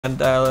and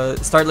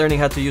start learning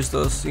how to use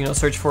those. You know,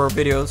 search for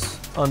videos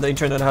on the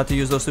internet on how to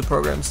use those two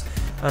programs,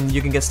 and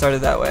you can get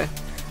started that way.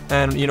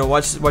 And you know,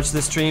 watch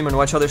this stream and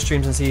watch other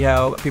streams and see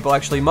how people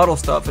actually model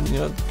stuff and, you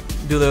know,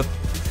 do the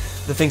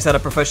things at a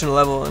professional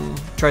level and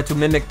try to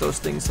mimic those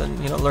things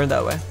and, you know, learn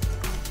that way.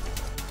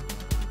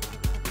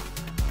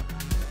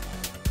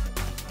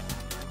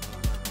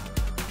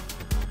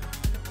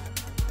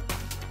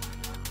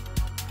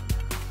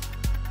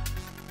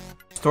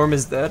 Storm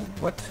is dead?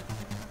 What?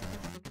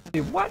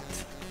 What?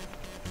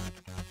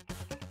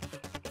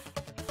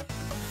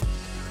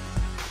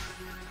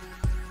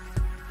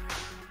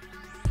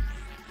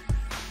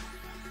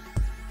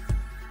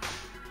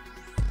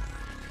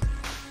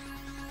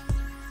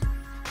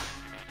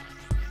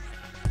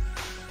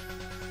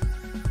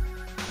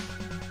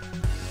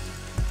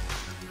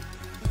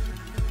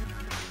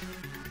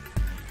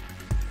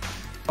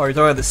 Oh, you're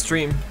talking about the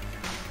stream.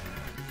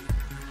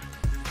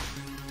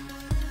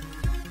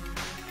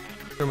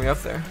 Turn me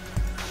up there.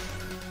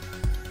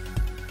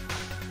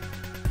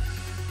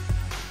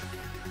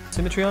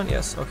 Symmetry on?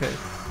 Yes, okay.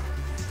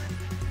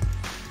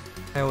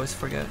 I always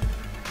forget.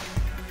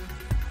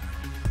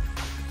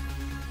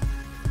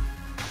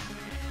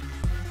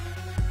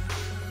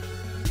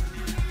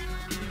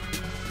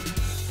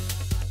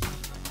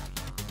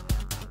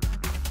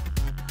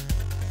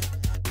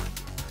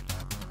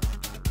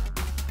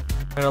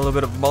 Add a little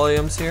bit of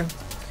volumes here,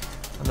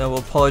 and then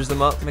we'll polish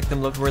them up, make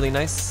them look really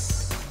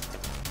nice.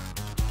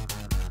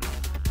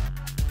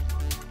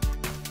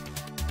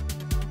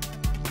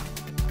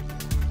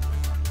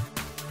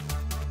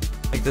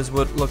 Make this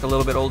wood look a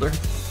little bit older.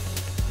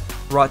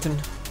 Rotten.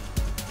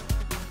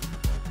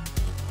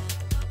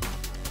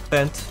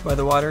 Bent by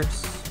the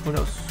waters. Who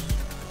knows?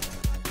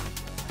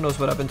 Who knows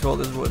what happened to all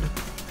this wood?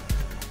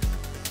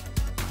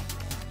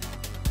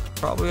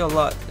 Probably a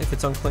lot if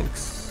it's on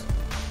Clinkz.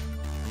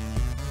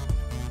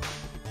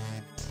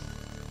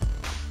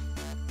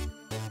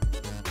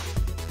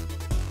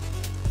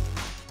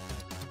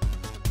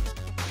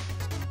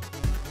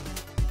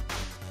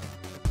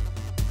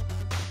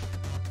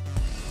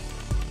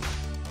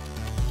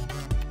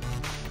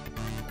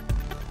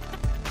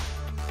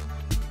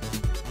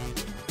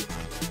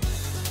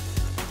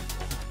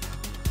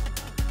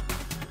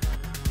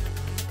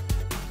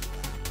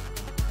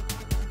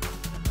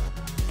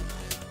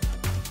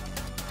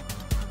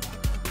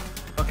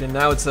 Okay,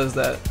 now it says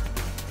that.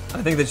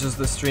 I think that's just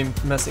the stream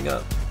messing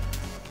up.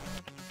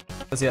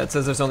 Because yeah, it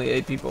says there's only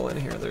 8 people in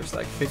here. There's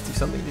like 50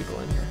 something people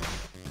in here.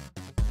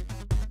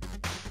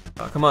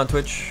 Oh, come on,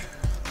 Twitch.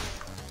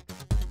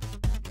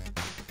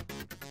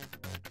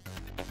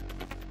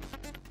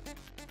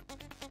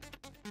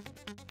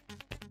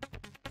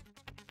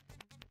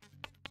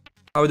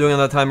 How are we doing on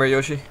that timer,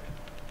 Yoshi?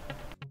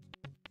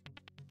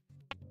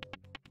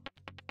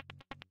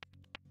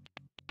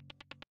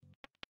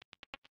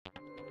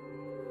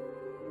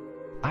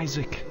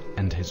 Isaac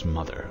and his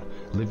mother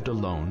lived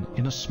alone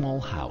in a small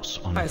house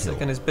on a hill. Isaac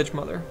and his bitch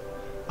mother.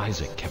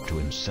 Isaac kept to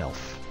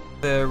himself,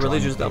 the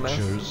religious drawing dumbass.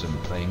 pictures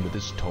and playing with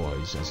his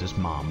toys as his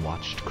mom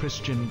watched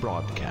Christian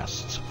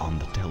broadcasts on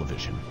the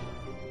television.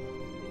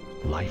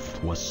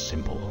 Life was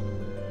simple,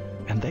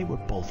 and they were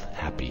both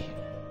happy.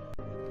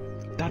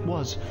 That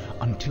was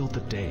until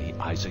the day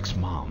Isaac's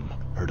mom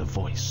heard a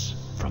voice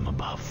from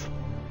above.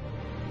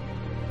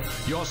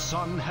 Your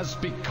son has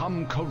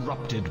become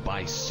corrupted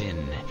by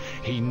sin.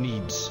 He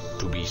needs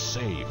to be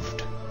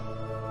saved.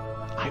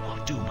 I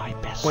will do my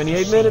best.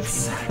 28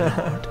 minutes.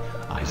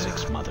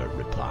 Isaac's mother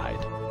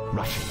replied,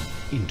 rushing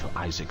into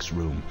Isaac's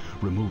room,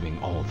 removing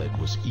all that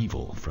was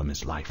evil from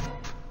his life.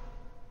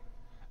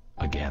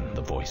 Again,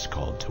 the voice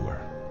called to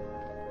her.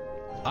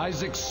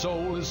 Isaac's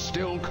soul is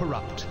still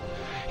corrupt.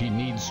 He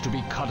needs to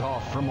be cut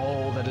off from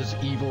all that is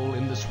evil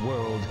in this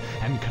world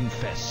and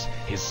confess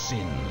his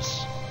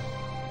sins.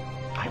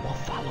 I will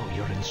follow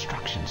your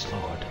instructions,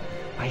 Lord.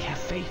 I have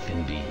faith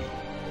in thee,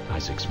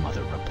 Isaac's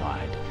mother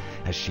replied,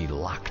 as she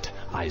locked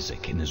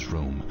Isaac in his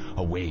room,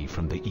 away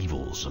from the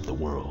evils of the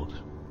world.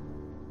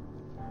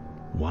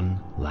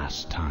 One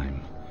last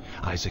time,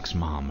 Isaac's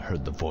mom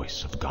heard the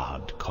voice of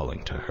God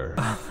calling to her.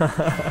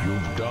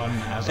 You've done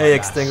as I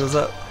asked, what's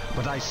up?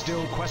 but I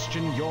still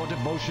question your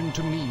devotion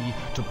to me.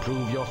 To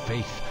prove your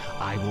faith,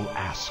 I will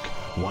ask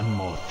one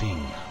more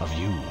thing of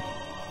you.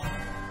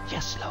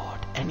 Yes, Lord,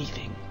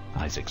 anything,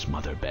 Isaac's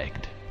mother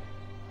begged.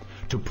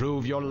 To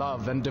prove your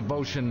love and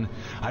devotion,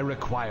 I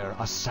require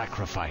a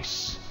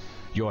sacrifice.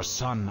 Your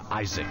son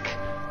Isaac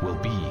will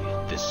be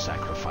this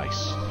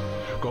sacrifice.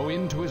 Go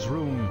into his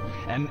room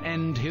and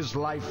end his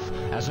life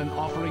as an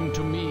offering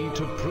to me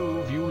to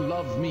prove you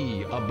love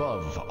me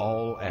above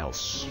all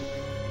else.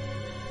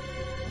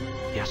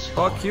 Yes,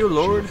 Lord, fuck you,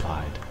 Lord, she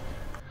replied,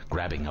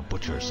 grabbing a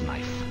butcher's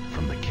knife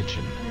from the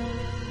kitchen.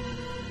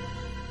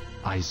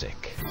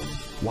 Isaac,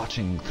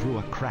 watching through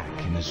a crack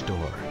in his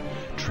door,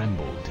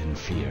 trembled in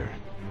fear.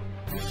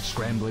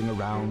 Scrambling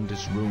around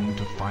his room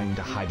to find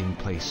a hiding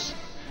place,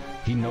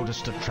 he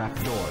noticed a trap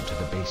door to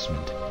the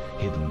basement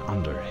hidden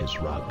under his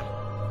rug.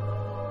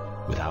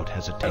 Without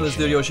hesitation, let's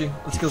do it, Yoshi.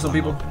 Let's kill some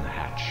people. Open the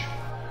hatch,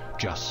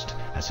 just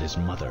as his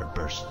mother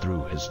burst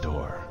through his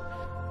door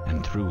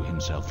and threw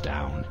himself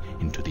down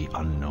into the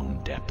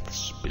unknown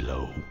depths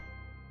below.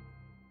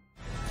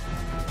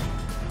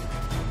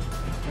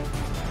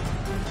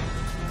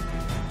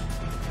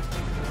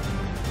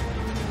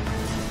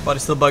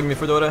 Body's still bugging me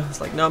for Dota. It's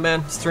like, nah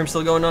man, stream's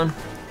still going on.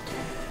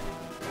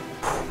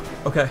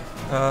 Okay,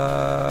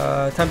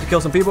 time to kill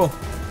some people.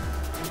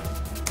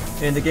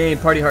 In the game,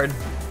 party hard.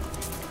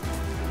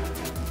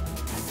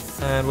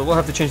 And we will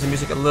have to change the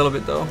music a little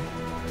bit though,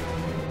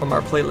 from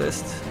our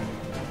playlist.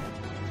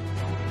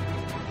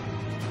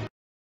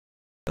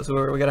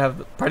 So we gotta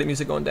have party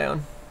music going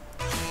down.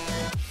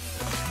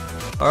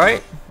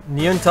 Alright,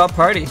 Neon Top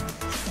Party.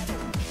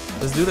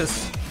 Let's do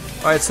this.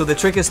 Alright, so the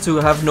trick is to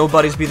have no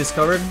bodies be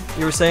discovered,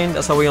 you were saying?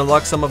 That's how we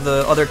unlock some of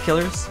the other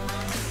killers?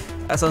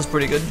 That sounds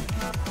pretty good.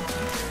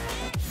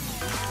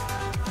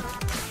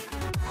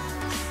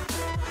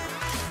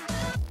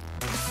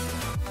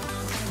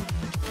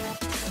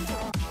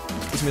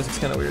 This music's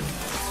kinda weird.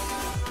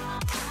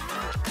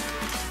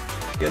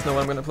 You guys know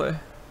what I'm gonna play.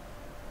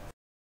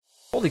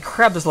 Holy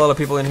crap, there's a lot of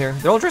people in here.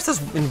 They're all dressed as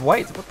in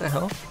white, what the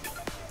hell?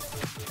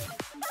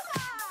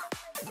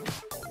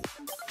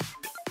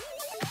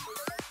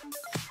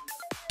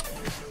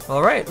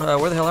 Alright,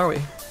 where the hell are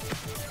we?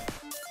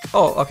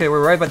 Oh, okay,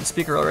 we're right by the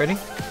speaker already.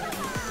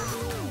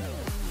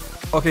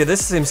 Okay,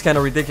 this seems kind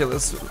of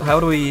ridiculous. How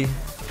do we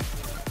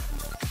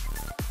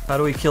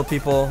kill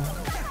people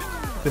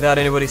without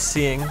anybody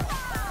seeing?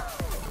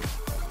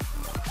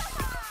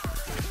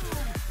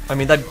 I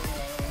mean, that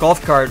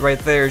golf cart right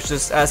there is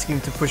just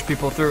asking to push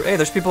people through. Hey,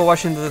 there's people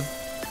watching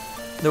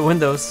the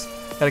windows.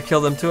 Gotta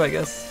kill them too, I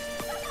guess.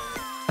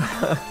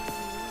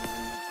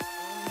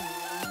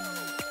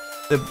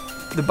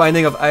 The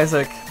Binding of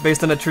Isaac,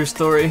 based on a true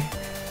story.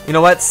 You know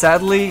what?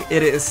 Sadly,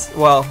 it is.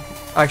 Well,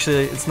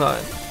 actually, it's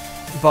not.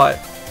 But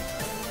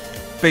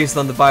based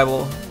on the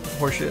Bible,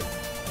 horseshit.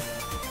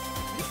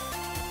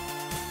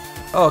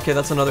 Oh, okay,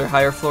 that's another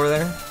higher floor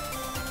there.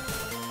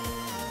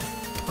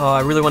 Oh,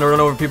 I really want to run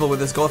over people with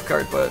this golf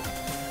cart, but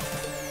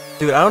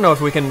dude, I don't know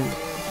if we can.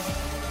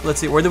 Let's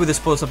see. Where do we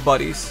dispose of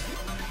bodies?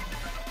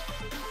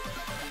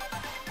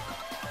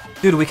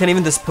 Dude, we can't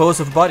even dispose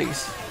of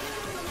bodies.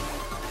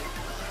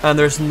 And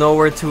there's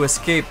nowhere to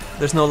escape.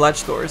 There's no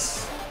latch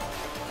doors.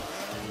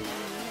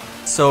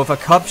 So if a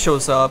cop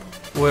shows up,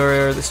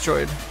 we're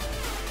destroyed.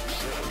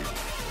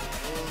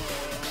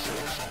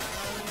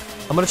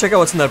 I'm gonna check out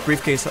what's in that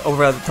briefcase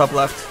over at the top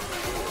left.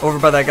 Over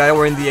by that guy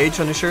wearing the H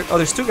on his shirt. Oh,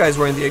 there's 2 guys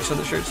wearing the H on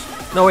their shirts.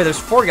 No, wait, there's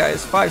 4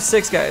 guys. 5,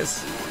 6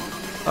 guys.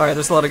 Alright,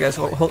 there's a lot of guys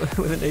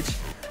with an H.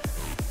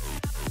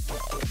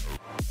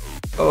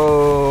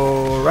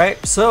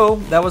 Alright, so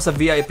that was a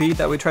VIP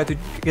that we tried to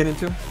get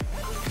into.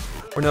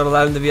 We're not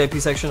allowed in the VIP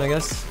section, I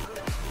guess.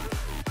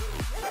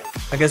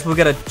 I guess we'll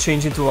gotta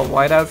change into a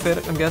white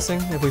outfit, I'm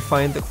guessing, if we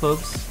find the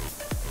clothes.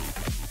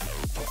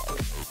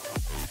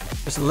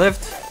 There's a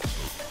lift.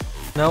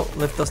 No,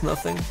 lift does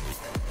nothing.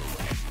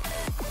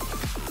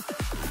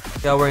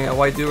 Guy wearing a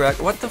white do-rag.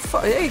 What the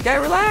fuck? Hey, guy,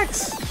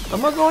 relax!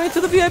 I'm not going into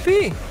the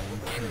VIP!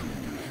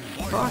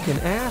 Fucking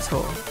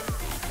asshole.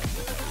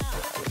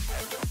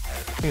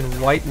 Fucking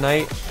white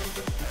knight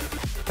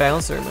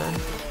bouncer, man.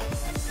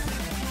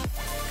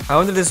 I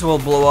wonder if this will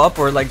blow up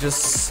or like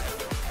just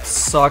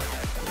suck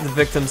the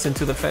victims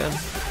into the fan.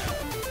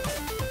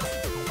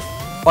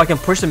 Oh, I can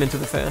push them into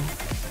the fan.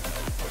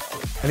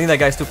 I think that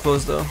guy's too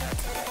close though.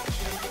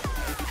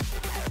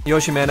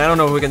 Yoshi, man, I don't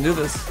know if we can do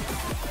this.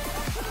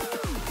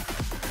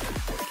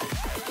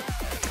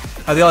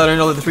 I think I learned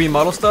all the 3D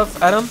model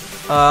stuff, Adam.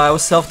 I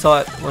was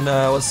self-taught when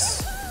I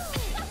was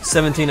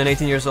 17 and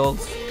 18 years old.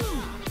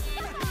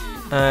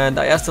 And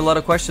I asked a lot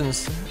of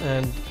questions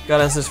and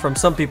got answers from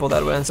some people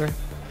that would answer.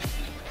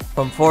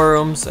 From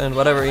forums and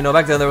whatever, you know,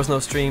 back then there was no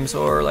streams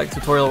or like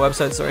tutorial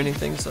websites or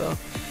anything, so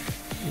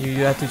you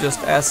had to just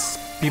ask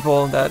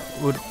people that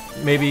would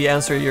maybe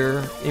answer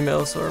your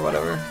emails or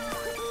whatever.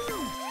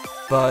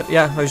 But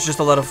yeah, it was just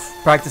a lot of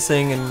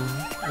practicing and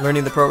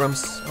learning the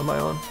programs on my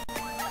own.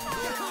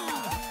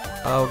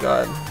 Oh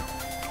god.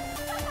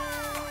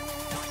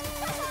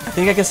 I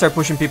think I can start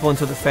pushing people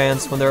into the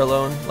fans when they're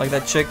alone, like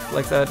that chick,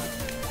 like that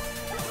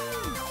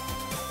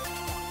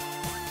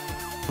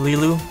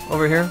Lilu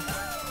over here.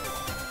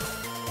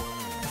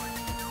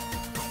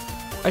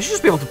 I should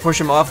just be able to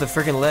push him off the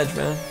freaking ledge,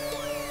 man.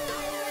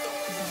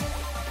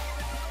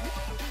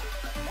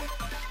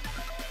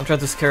 I'm trying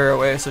to scare her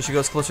away so she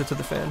goes closer to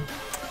the fan.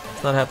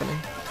 It's not happening.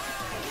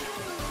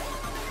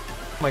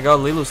 Oh my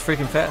god, Lilu's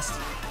freaking fast.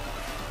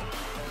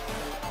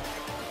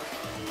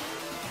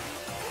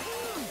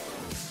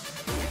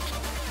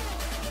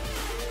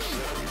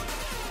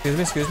 Excuse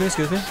me, excuse me,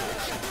 excuse me.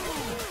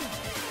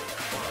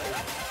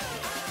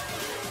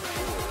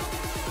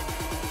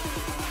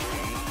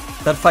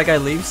 That fight guy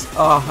leaves.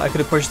 Oh, I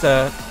could have pushed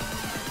that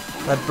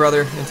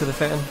brother into the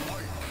fan.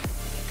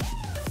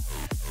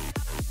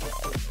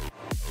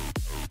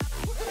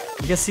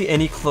 You guys see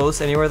any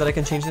clothes anywhere that I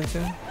can change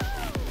into?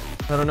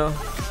 I don't know.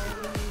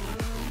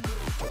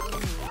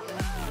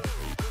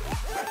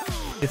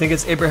 You think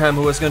it's Abraham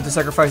who was going to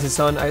sacrifice his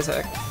son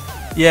Isaac?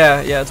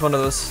 Yeah, yeah, it's one of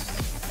those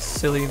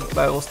silly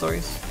Bible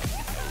stories.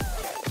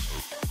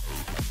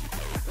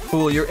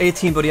 Cool, you're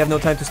 18 but you have no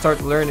time to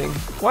start learning.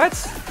 What?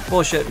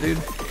 Bullshit, dude.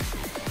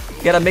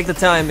 You gotta make the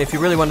time if you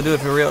really want to do it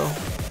for real.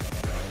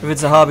 If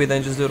it's a hobby,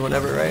 then just do it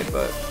whenever, right?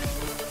 But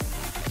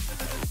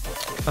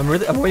I'm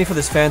waiting for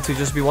this fan to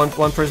just be one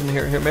person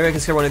here. Here, maybe I can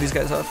scare one of these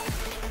guys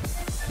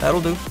off.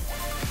 That'll do.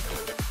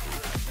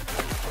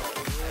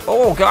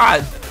 Oh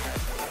god!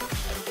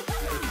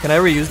 Can I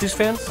reuse these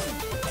fans?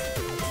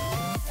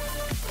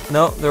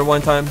 No, they're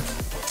one time.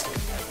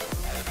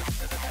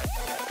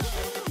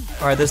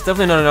 Alright, there's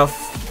definitely not enough.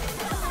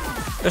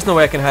 There's no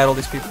way I can hide all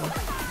these people.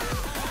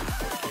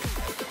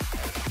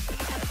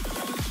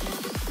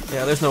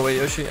 Yeah, there's no way,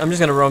 Yoshi. I'm just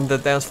gonna roam the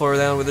dance floor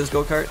down with this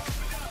go-kart.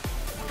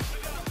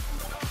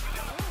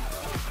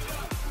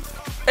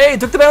 Hey,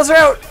 took the bouncer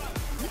out!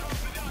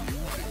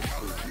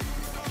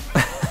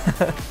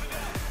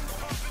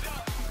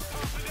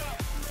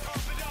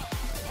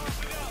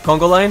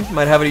 Congo line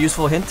might have a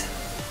useful hint.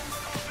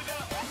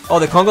 Oh,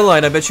 the Congo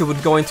line, I bet you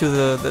would go into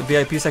the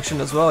VIP section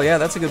as well. Yeah,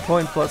 that's a good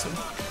point, Platzo.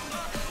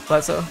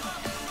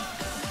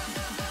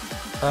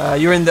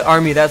 You're in the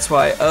army, that's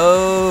why.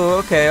 Oh,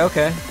 okay,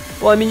 okay.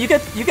 Well, I mean, you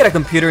get a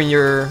computer in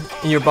your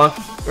bunk,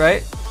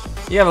 right?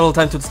 You have a little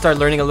time to start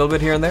learning a little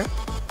bit here and there.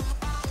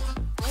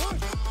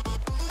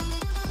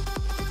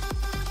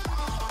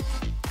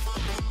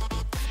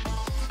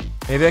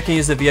 Maybe I can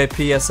use the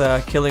VIP as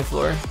a killing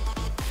floor.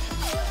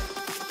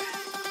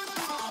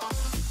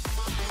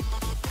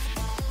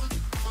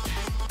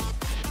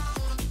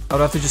 I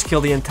would have to just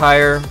kill the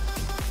entire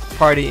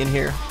party in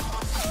here.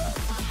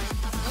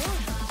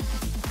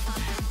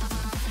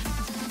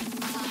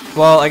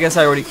 Well, I guess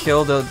I already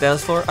killed the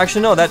dance floor.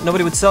 Actually, no, that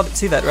nobody would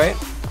see that, right?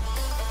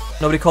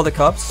 Nobody called the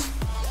cops.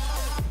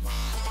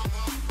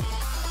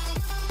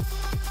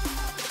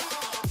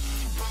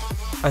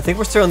 I think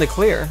we're still in the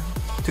clear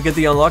to get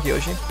the unlock,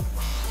 Yoshi.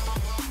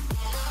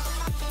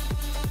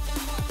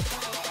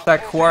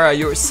 Takwara,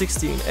 you're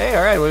 16. Hey,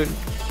 all right. Well,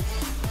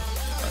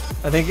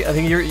 I think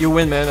you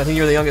win, man. I think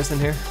you're the youngest in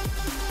here.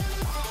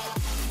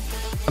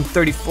 I'm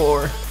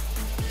 34.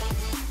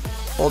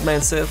 Old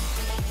man Sith.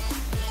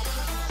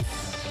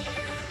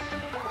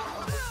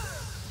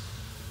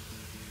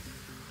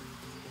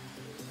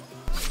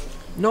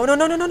 No.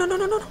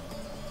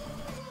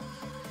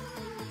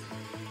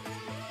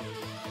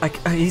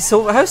 He's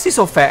so. How is he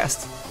so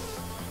fast?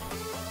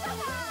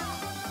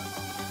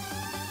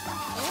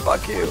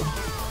 Fuck you.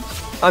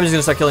 I'm just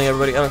gonna start killing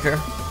everybody. I don't care.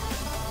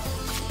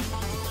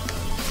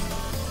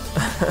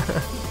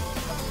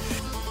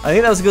 I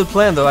think that was a good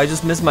plan, though. I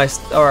just missed my.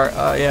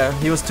 Yeah,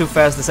 he was too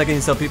fast. The second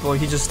he saw people,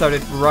 he just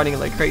started running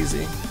like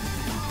crazy.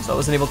 So I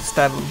wasn't able to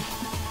stab him.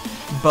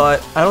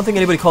 But I don't think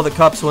anybody called the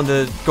cops when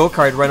the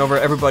go-kart ran over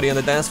everybody on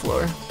the dance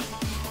floor.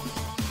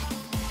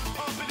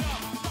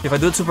 If I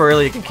do it super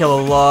early, it can kill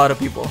a lot of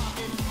people.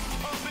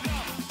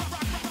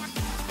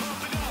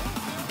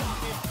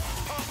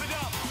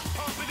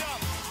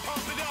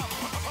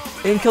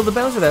 It didn't kill the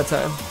bouncer that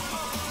time.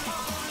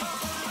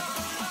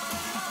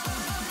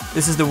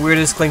 This is the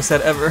weirdest Clinkz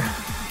set ever.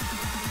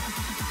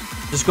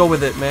 Just go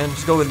with it, man.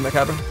 Just go with it,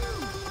 Macabre.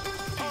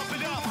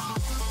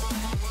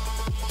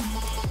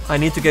 I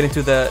need to get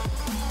into that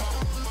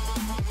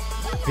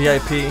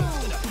VIP.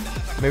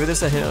 Maybe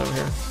there's a hint over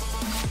here.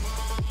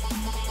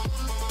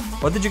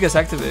 What did you guys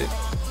activate?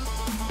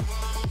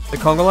 The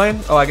Congo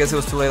line? Oh, I guess it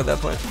was too late at that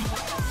point.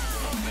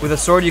 With a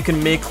sword, you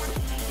can make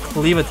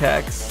cleave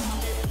attacks.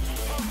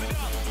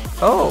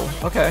 Oh,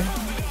 okay.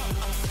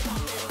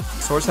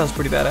 Sword sounds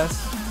pretty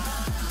badass.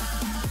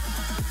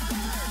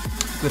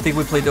 Good thing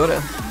we play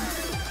Dota.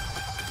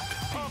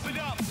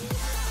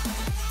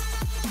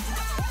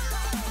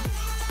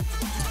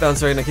 These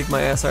bouncer are gonna kick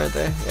my ass, aren't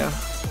they? Yeah.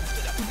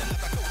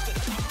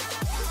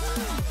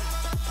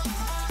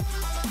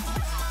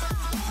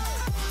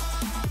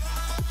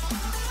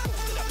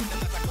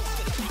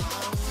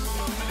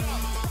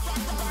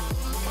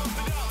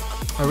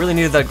 I really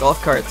needed that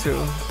golf cart too.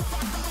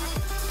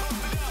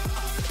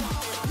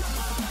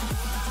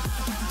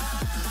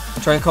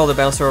 I'll try and call the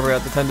bouncer over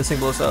at the time this thing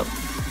blows up.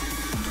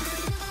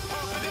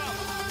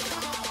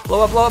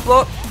 Blow up, blow up,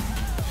 blow up!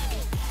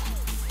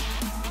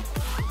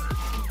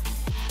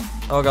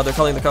 Oh god, they're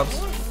calling the cops.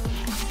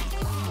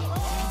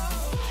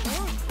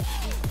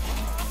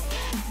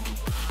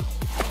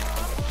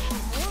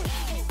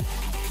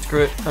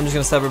 Screw it, I'm just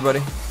gonna stab everybody.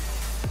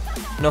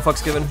 No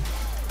fucks given.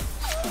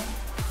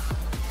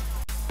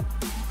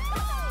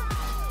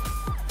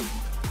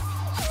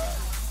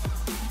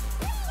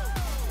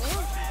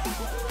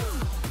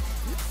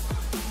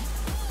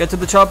 Get to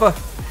the chopper!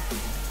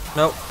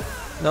 Nope.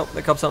 Nope,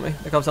 the cops on me.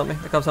 The cops on me.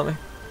 The cops on me.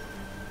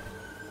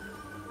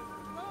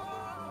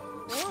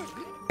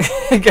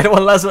 Get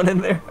one last one in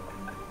there.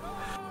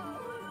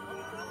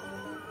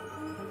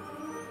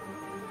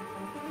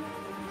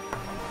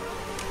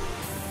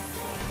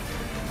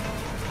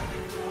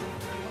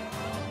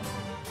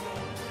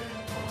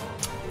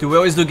 Do we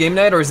always do game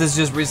night, or is this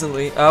just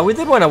recently? We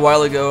did one a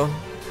while ago.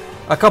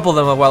 A couple of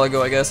them a while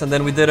ago, I guess. And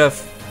then we did a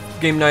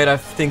game night, I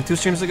think, 2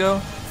 streams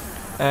ago.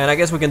 And I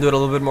guess we can do it a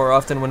little bit more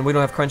often when we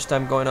don't have crunch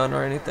time going on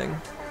or anything.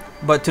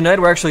 But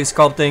tonight we're actually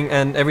sculpting,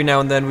 and every now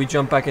and then we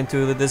jump back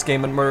into this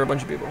game and murder a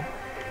bunch of people.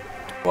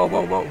 Whoa,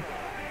 whoa, whoa.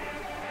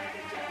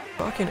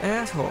 Fucking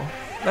asshole.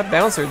 That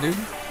bouncer, dude.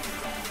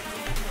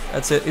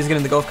 That's it. He's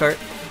getting the golf cart.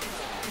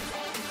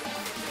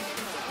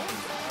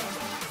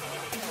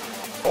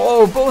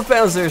 Oh, both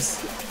bouncers.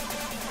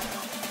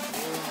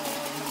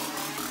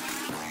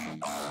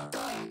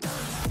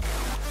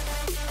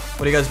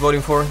 What are you guys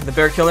voting for? The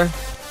bear killer?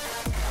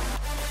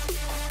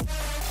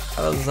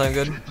 That doesn't sound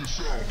good.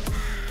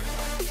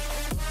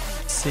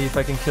 Let's see if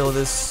I can kill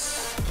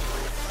this.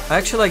 I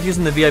actually like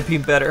using the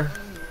VIP better.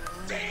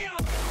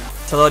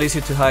 It's a lot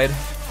easier to hide.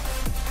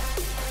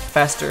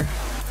 Faster.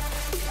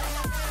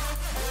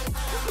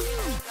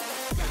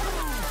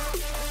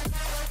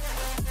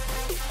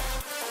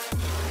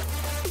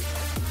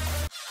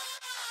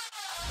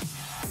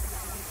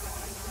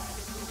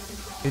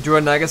 You drew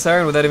a Naga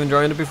Siren without even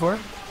drawing it before?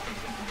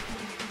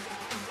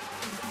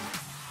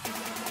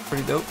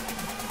 Pretty dope.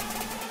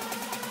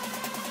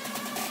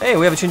 Hey,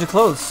 we have a change of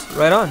clothes.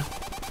 Right on.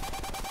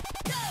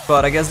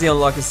 But I guess the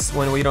unlock is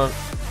when we don't...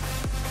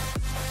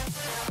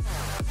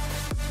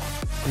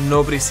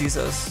 Nobody sees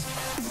us.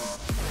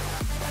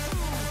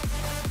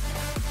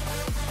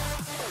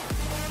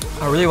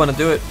 I really want to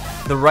do it.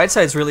 The right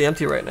side's really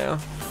empty right now.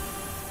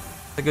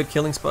 It's a good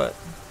killing spot.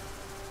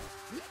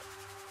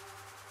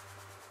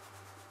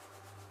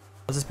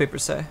 What's this paper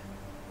say?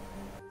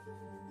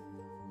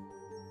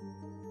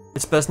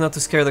 It's best not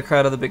to scare the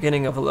crowd at the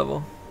beginning of a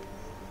level.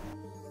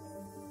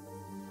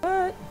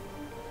 What?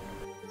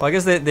 Well, I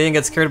guess they didn't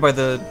get scared by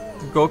the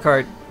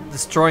go-kart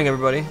destroying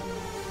everybody.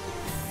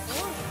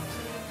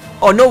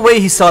 Oh, no way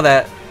he saw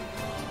that!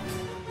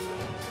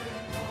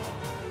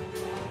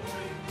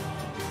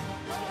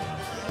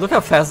 Look how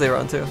fast they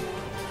run too.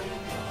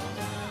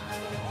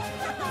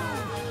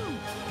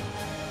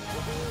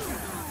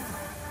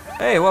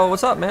 Hey, well,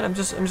 what's up, man? I'm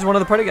just one of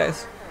the party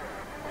guys.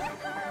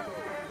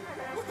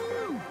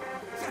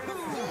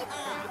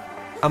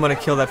 I'm gonna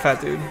kill that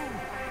fat dude.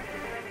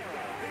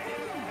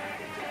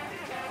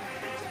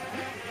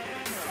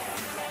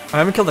 I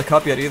haven't killed a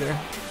cop yet either.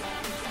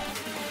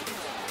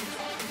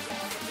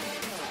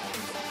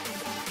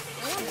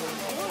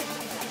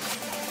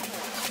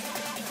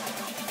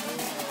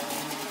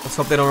 Let's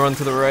hope they don't run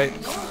to the right.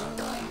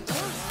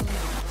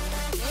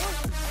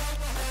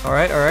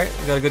 Alright, alright.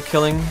 We got a good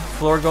killing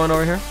floor going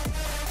over here.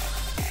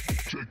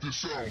 Check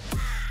this out.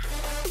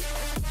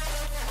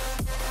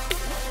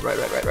 Right.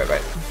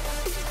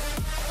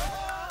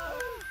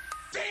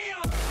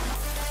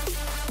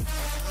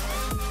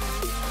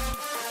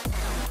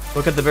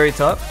 Look at the very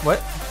top. What?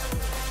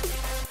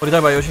 What are you talking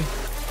about, Yoshi?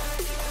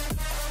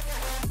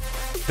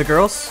 The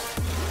girls?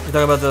 You're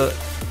talking about the...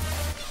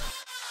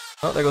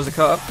 Oh, there goes the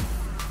cop.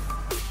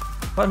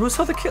 What? Who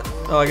saw the kill?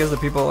 Oh, I guess the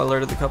people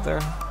alerted the cop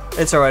there.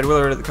 It's alright, we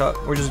alerted the cop.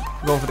 We're just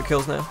going for the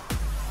kills now.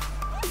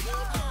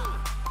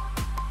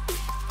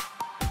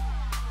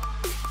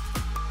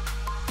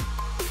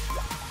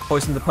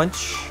 Poison the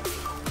punch.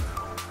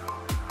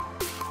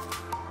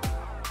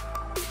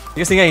 You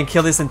guys think I can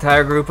kill this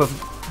entire group of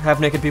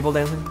half-naked people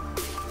dancing?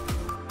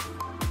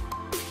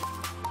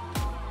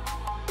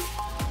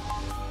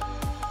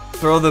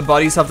 Throw the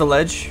bodies off the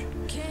ledge.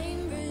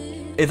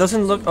 It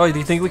doesn't look... Oh, do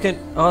you think we can...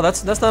 Oh,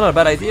 that's not a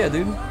bad idea,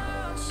 dude.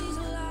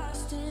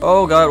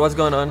 Oh god, what's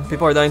going on?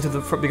 People are dying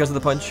because of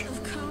the punch.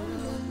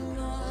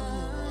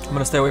 I'm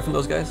gonna stay away from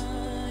those guys.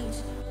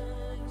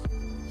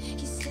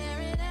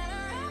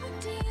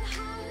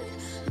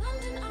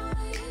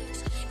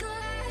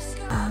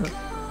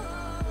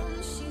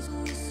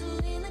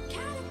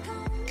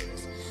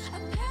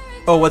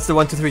 Oh, what's the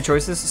 1, 2, 3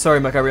 choices? Sorry,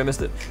 Maccabi, I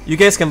missed it. You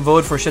guys can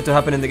vote for shit to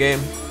happen in the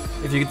game.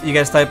 If you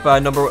guys type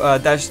hashtag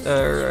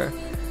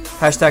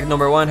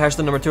number 1,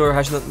 hashtag number 2, or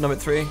hashtag number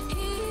 3.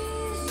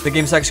 The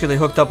game's actually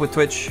hooked up with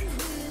Twitch.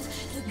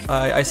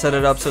 I set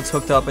it up so it's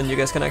hooked up, and you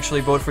guys can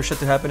actually vote for shit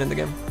to happen in the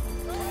game.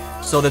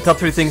 So the top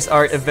 3 things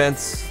are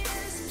events.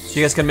 So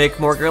you guys can make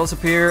more girls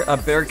appear, a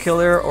bear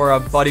killer, or a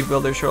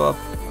bodybuilder show up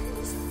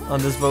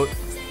on this vote.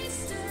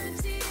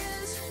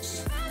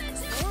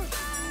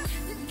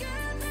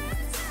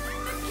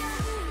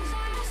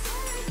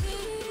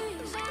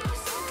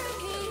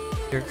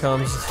 Here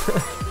comes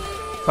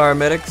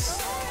paramedics.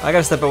 I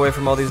gotta step away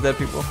from all these dead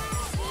people.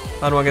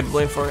 I don't want to get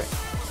blamed for it.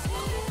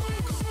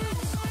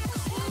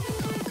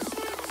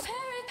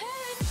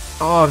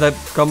 Oh, that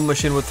gum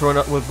machine was blown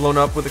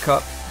up with the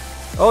cop.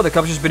 Oh, the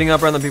cop's just beating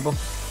up random people.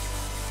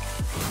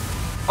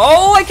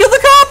 Oh, I killed the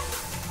cop!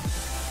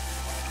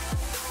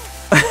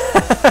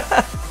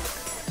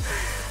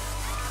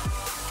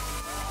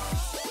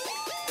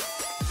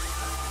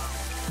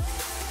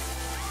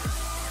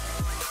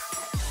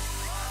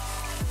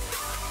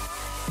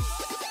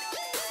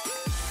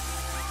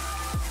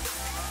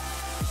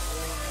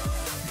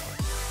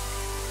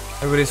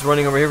 Everybody's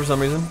running over here for some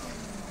reason.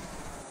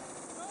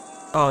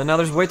 Oh, now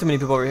there's way too many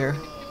people over here.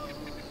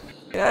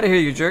 Get out of here,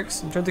 you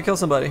jerks. I'm trying to kill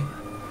somebody.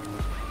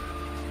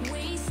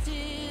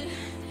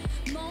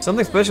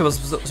 Something special was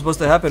supposed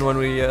to happen when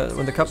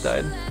the cup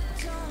died.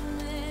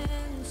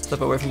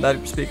 Step away from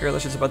that speaker,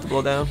 that shit's about to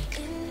blow down.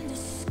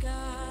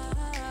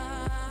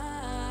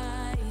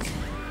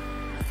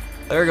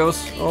 There it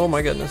goes. Oh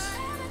my goodness.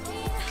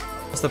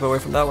 Step away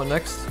from that one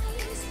next.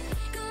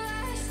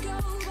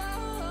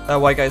 That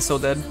white guy's so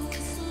dead.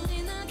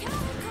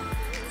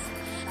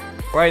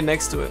 Right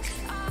next to it.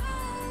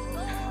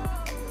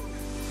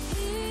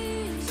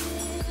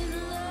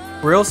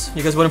 Grills?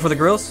 You guys voting for the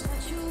grills?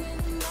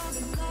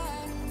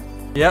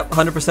 Yep,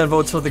 100%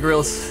 votes for the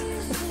grills.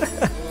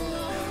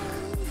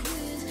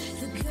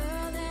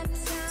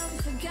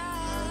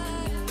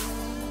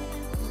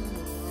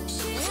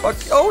 Fuck.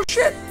 Oh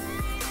shit!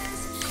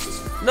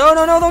 No,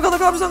 no, no, don't kill the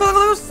cops, don't kill the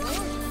cops!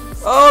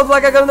 Oh,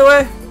 black guy got in the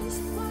way!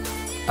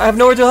 I have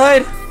nowhere to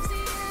hide!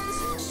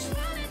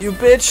 You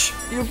bitch!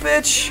 You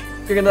bitch!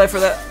 You're gonna die for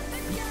that.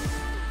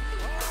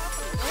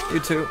 You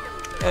too.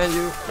 And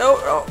you. No,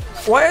 no!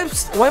 Why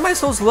am I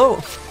so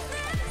slow?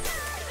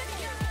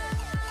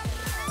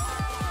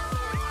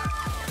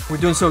 We're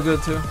doing so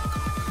good too.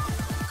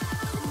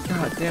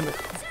 God damn it.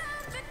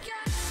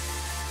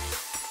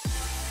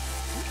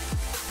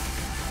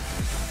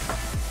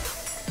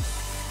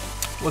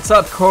 What's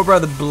up, Cobra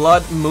the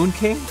Blood Moon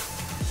King?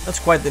 That's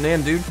quite the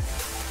name, dude.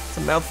 It's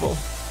a mouthful.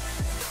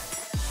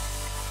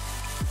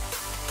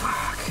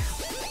 Fuck.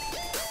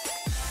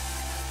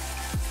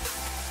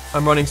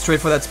 I'm running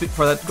straight for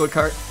that goat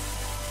cart.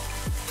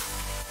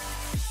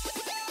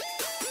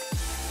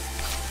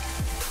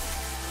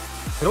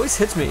 It always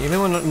hits me,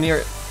 even when I'm near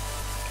it.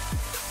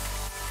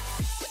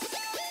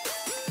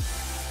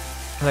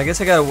 And I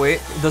guess I gotta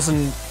wait. It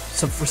doesn't.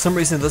 For some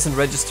reason, it doesn't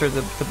register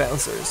the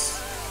bouncers.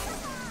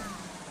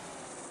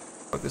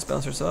 Fuck this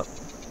bouncers up.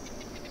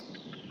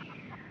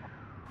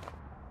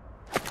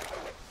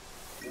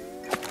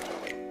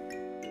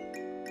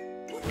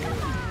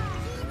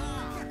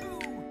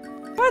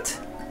 What?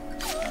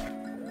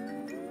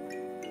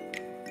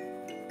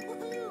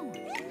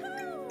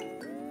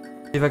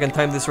 See if I can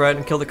time this right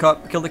and kill the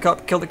cop, kill the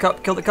cop, kill the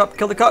cop, kill the cop,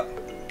 kill the cop.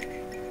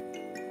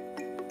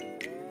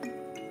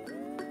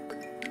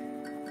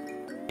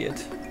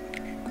 Idiot.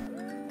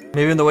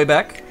 Maybe on the way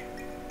back?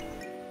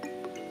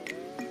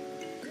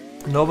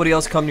 Nobody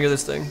else come near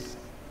this thing.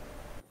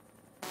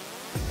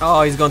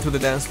 Oh, he's going through the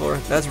dance floor.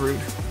 That's rude.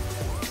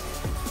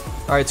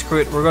 Alright, screw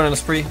it. We're going on a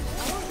spree.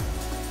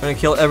 We're gonna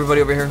kill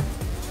everybody over here.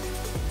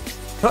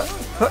 Huh,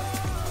 huh.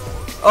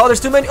 Oh, there's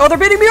too many. Oh, they're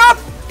beating me up!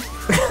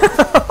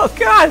 Oh,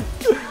 God!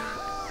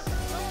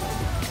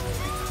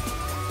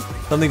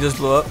 Something just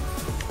blew up.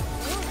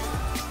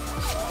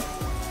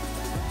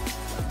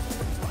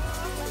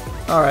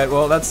 Alright,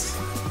 well, that's...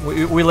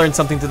 We learned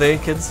something today,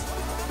 kids.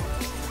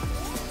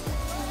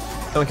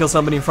 Don't kill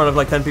somebody in front of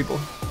like 10 people.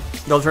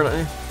 They'll turn on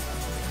you.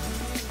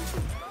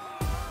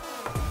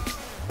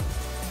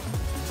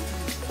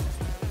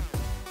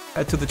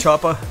 Head to the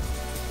chopper.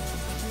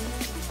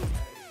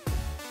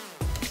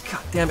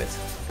 God damn it.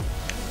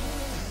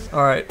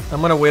 Alright, I'm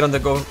gonna wait on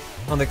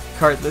the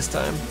cart this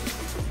time.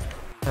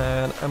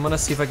 And I'm gonna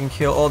see if I can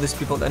kill all these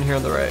people down here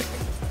on the right.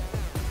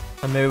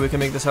 And maybe we can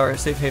make this our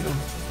safe haven.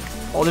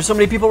 Oh, there's so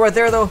many people right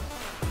there though.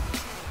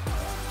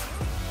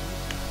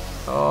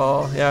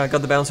 Oh, yeah, I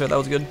got the bouncer, that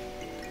was good.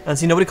 And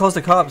see, nobody calls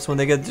the cops when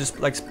they get just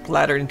like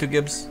splattered into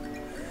Gibbs.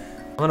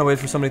 I'm gonna wait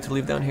for somebody to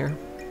leave down here.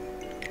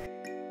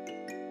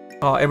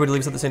 Oh, everybody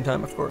leaves at the same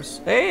time, of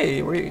course.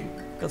 Hey, we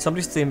got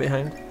somebody staying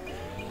behind.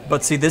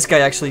 But see, this guy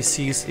actually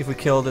sees if we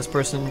kill this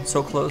person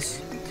so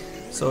close.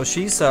 So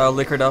she's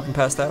liquored up and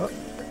passed out.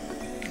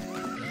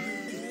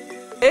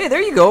 Hey,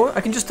 there you go.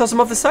 I can just toss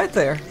him off the side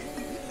there.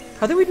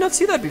 How did we not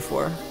see that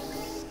before?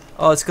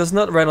 Oh, it's because it's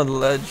not right on the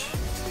ledge.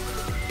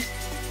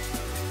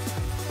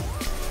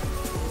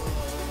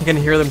 You can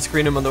hear them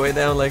scream him on the way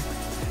down, like...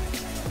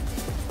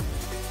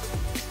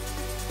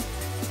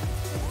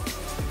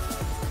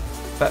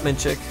 Batman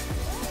chick.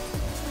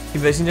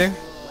 Keep facing there?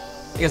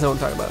 You guys know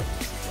what I'm talking about.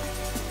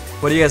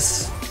 What do you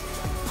guys...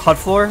 Hot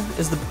floor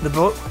is the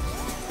boat?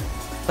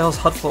 What the hell's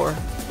hot floor? Are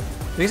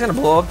you guys gonna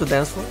blow up the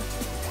dance floor?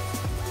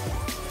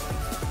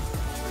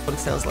 What it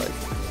sounds like.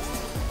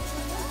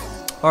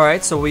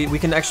 Alright, so we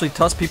can actually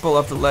toss people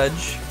off the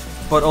ledge.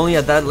 But only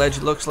at that ledge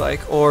it looks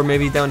like. Or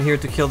maybe down here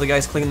to kill the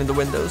guys cleaning the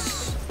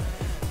windows.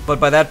 But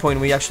by that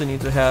point we actually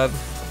need to have...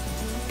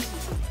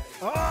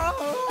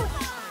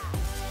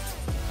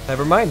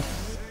 Never mind.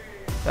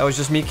 That was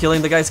just me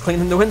killing the guys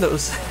cleaning the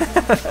windows.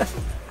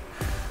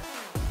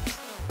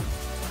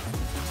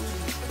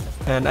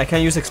 And I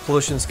can't use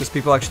explosions because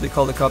people actually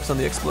call the cops on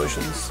the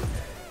explosions.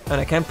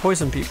 And I can't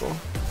poison people.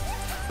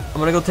 I'm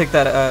gonna go take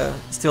that,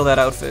 steal that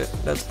outfit.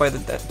 That's by the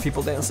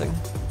people dancing.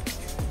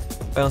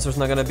 Bouncer's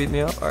not gonna beat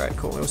me up? Alright,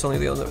 cool. It was only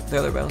the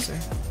other bouncer.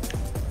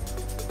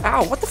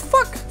 Ow, what the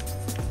fuck?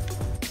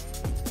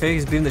 Okay,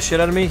 he's beating the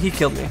shit out of me. He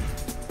killed me.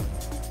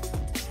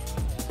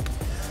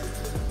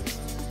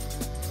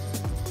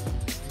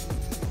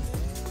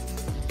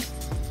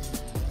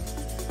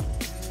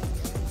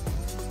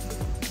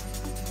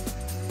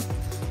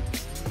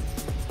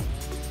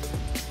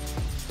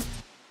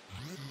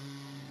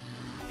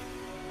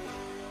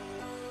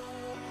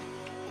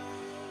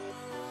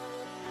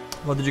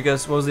 What did you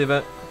guess? What was the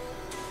event?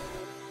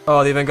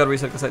 Oh, the event got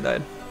reset because I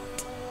died.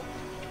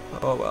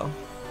 Oh well.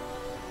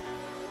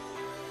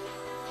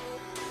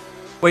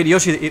 Wait,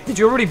 Yoshi, did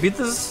you already beat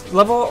this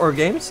level or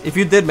games? If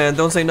you did, man,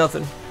 don't say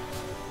nothing.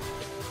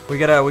 We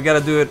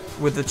gotta do it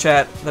with the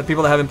chat, the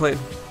people that haven't played.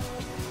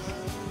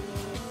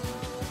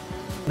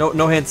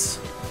 No hints.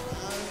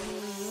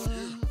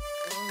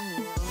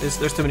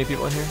 There's too many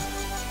people in here.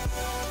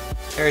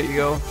 There you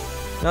go.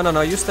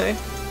 No, you stay.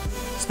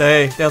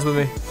 Stay, dance with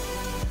me.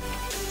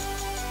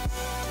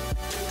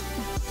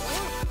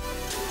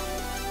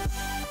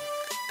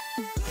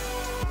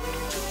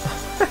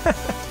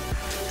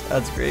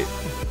 That's great.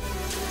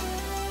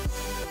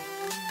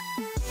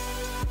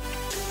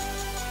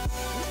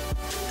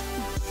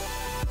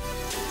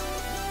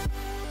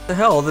 What the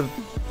hell?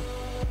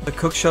 The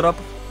cook shut up?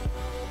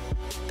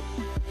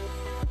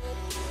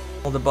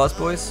 All the boss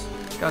boys?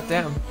 God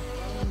damn.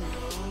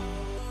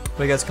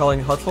 What are you guys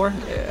calling hut floor?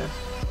 Yeah.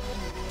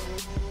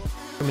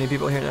 Too many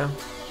people here now.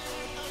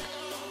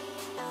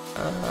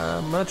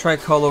 I'm gonna try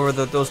and call over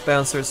those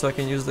bouncers so I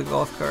can use the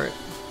golf cart.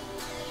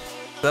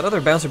 That other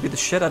bouncer beat the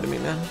shit out of me,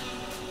 man.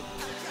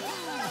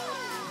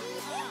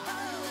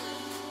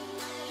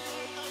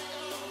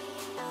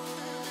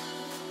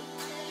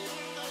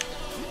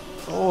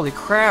 Holy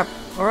crap.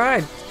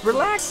 Alright,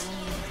 relax.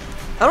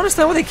 I don't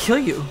understand why they kill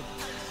you.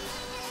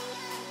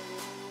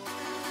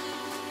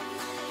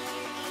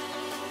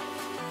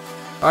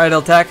 Alright,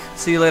 Eltac.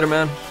 See you later,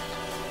 man.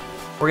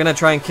 We're gonna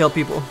try and kill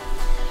people.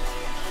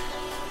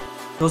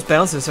 Those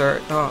bouncers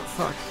are... oh,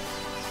 fuck.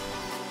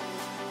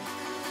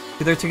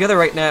 They're together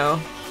right now.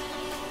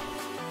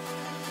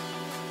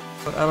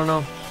 But I don't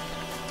know.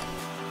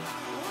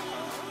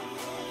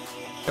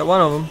 Got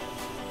one of them.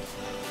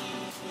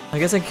 I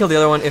guess I can kill the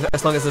other one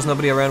as long as there's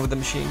nobody around with the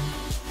machine.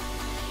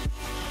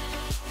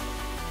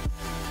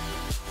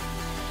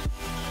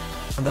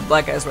 And the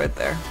black guy's right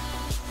there.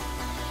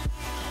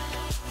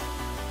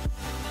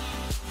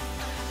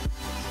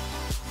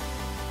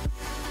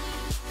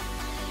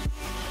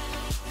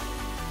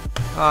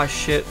 Ah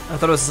shit, I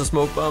thought it was a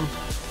smoke bomb,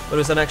 but it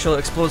was an actual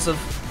explosive.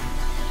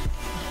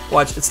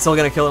 Watch, it's still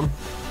gonna kill him.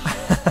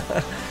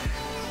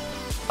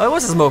 Oh, it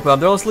was a smoke bomb,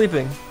 they're all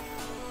sleeping.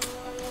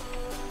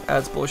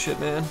 That's bullshit,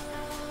 man.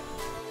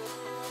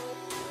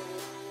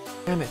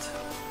 Damn it.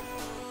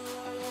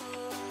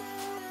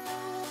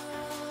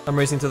 I'm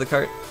racing to the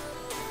cart.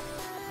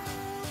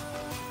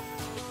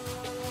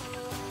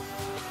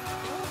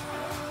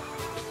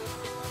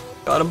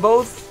 Got them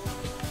both.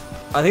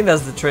 I think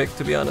that's the trick,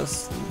 to be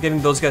honest.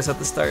 Getting those guys at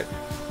the start.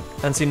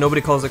 And see,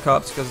 nobody calls the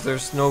cops because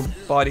there's no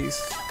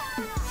bodies.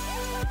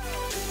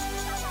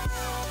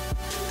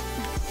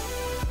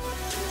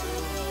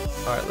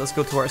 Alright, let's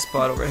go to our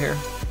spot over here.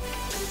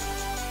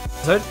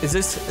 Is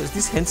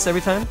these hints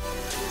every time?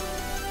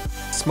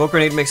 Smoke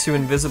grenade makes you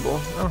invisible.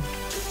 Oh.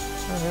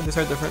 Oh yeah, these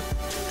are different.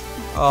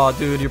 Oh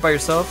dude, you're by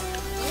yourself?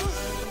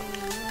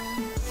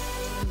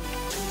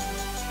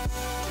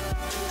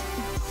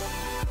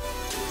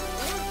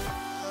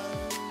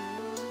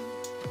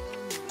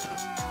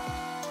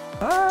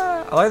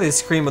 Ah, I like they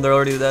scream when they're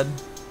already dead.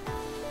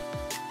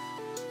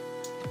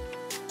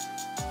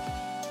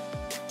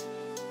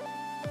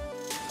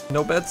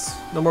 No bets?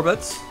 No more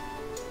bets?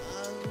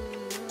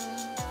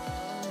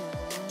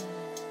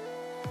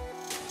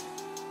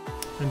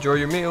 Enjoy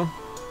your meal.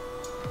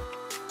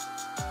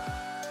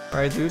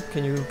 Alright dude,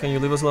 can you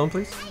leave us alone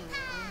please?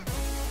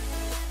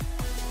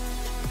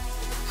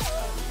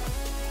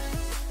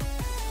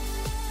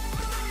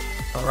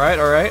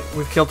 Alright,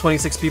 we've killed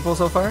 26 people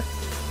so far.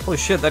 Holy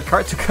shit, that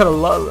cart took out a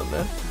lot of them,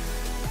 man.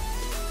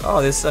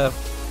 Oh, this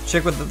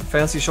chick with the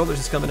fancy shoulders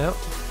is coming out.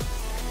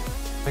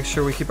 Make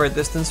sure we keep our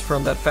distance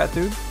from that fat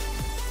dude.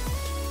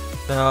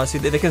 See,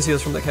 they can see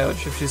us from the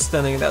couch if she's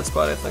standing in that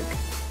spot, I think.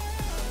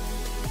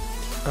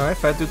 Alright,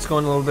 fat dude's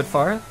going a little bit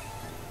far.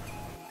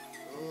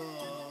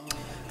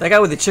 That guy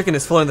with the chicken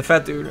is following the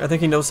fat dude. I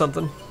think he knows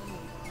something.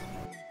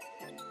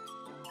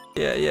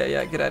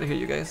 Yeah, get out of here,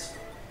 you guys.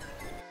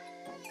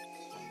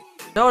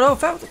 No,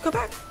 fat, come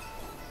back!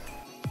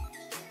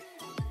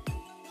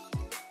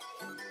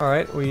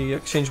 Alright, we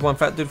exchanged one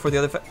fat dude for the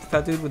other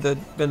fat dude with the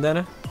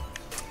bandana.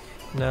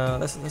 No,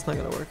 that's not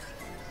gonna work.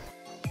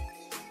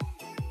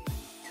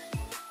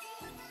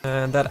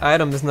 And that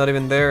item is not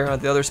even there at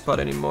the other spot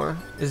anymore.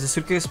 Is the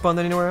suitcase spawned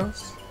anywhere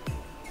else?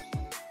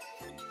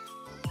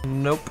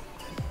 Nope.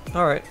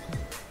 Alright.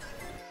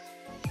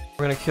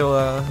 We're gonna kill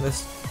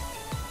this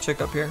chick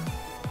up here.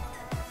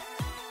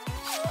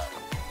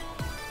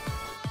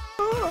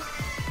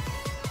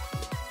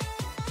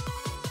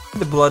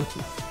 The blood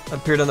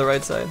appeared on the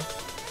right side.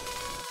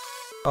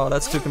 Oh,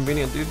 that's too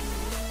convenient, dude.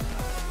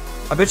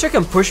 I bet you I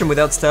can push him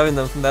without stabbing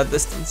them from that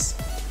distance.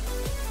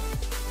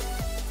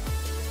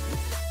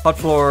 Hot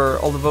floor,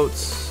 all the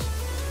votes.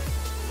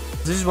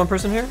 Is there just one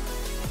person here?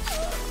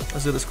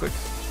 Let's do this quick.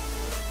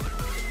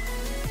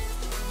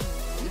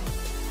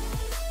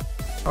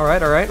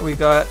 Alright, we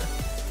got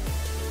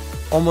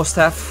almost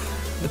half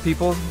the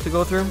people to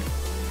go through.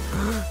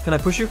 Can I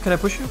push you?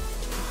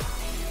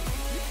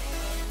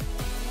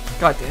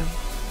 God damn.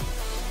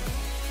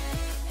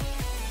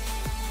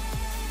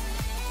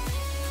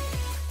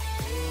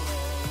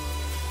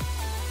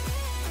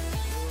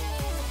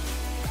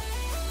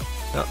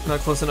 No, not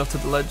close enough to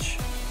the ledge.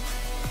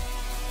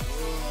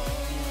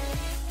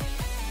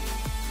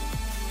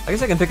 I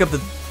guess I can pick up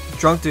the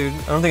drunk dude.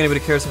 I don't think anybody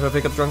cares if I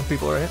pick up drunk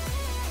people, right?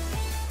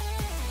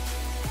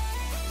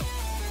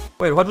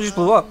 Wait, what just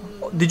blew up?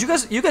 Did you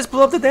guys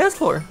blew up the dance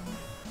floor?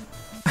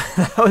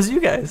 That was you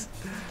guys.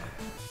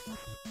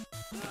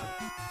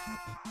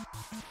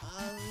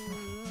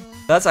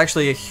 That's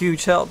actually a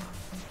huge help.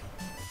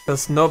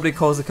 Because nobody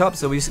calls the cops,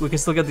 so we can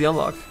still get the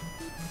unlock.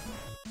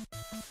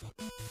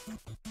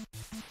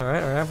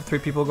 Alright, 3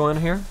 people going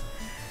in here.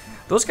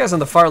 Those guys on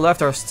the far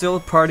left are still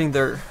partying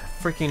their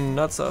freaking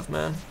nuts off,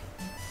 man.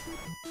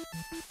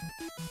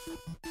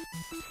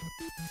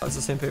 Oh, it's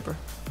the same paper.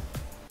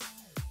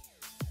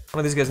 One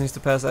of these guys needs to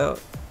pass out.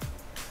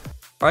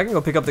 Or I can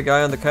go pick up the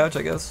guy on the couch,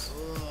 I guess.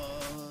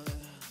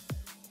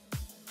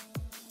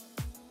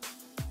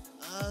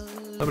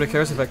 Nobody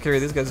cares if I carry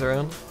these guys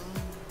around.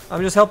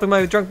 I'm just helping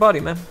my drunk body,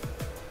 man.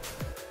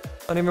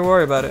 Don't even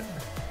worry about it.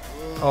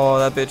 Oh,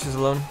 that bitch is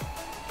alone.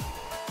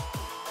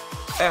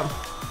 Damn.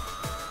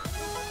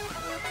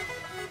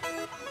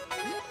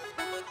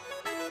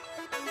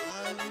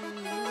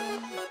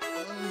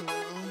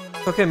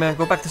 Okay, man,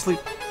 go back to sleep.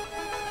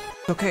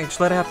 It's okay, just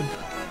let it happen.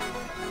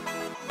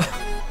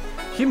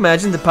 Can you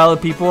imagine the pile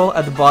of people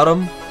at the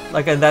bottom,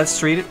 like at that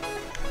street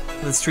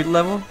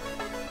level?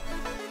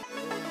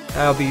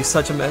 That would be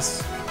such a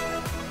mess.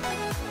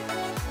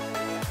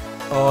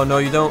 Oh, no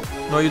you don't.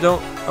 No you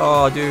don't.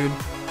 Oh, dude.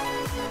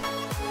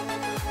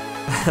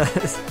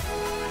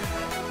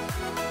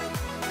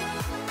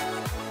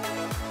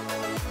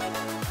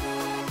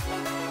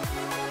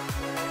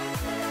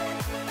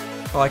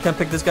 Oh, I can't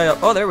pick this guy up.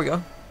 Oh, there we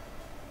go.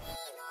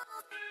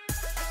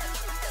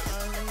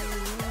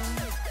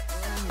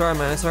 Sorry,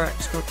 man. It's alright.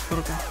 Just go.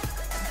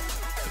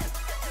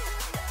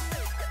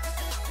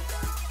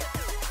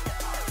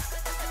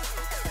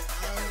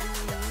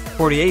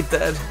 48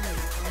 dead.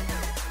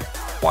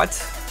 What?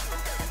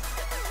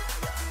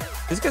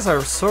 These guys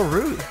are so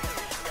rude.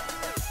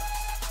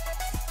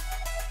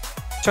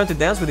 Trying to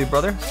dance with you,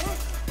 brother.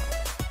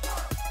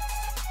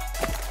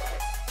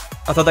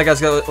 I thought that guy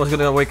was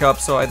gonna wake up,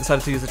 so I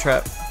decided to use the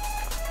trap.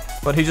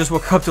 But he just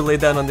woke up to lay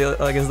down on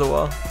the against the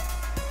wall.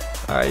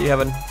 Alright, you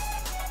have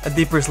a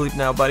deeper sleep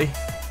now, buddy.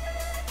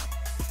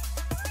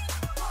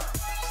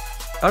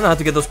 I don't know how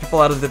to get those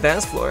people out of the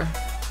dance floor.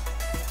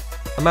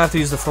 I might have to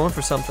use the phone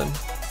for something.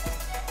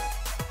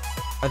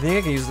 I think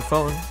I can use the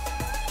phone.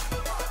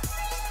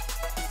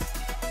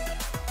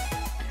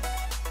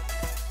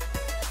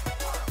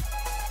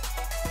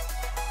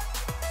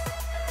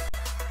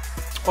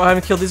 Oh, I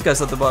haven't killed these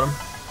guys at the bottom.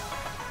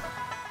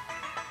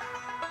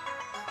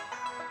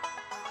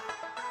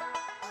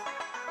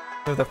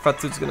 If that fat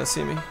dude's gonna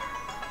see me.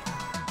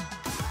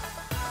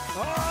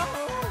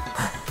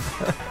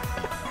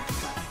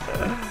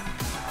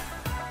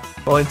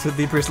 Fall into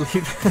deeper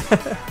sleep.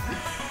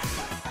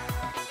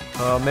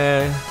 Oh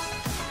man.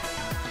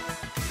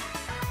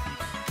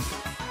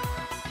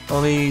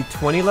 Only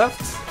 20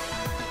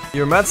 left?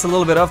 Your math's a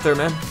little bit up there,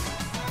 man.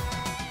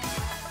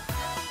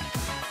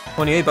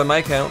 28 by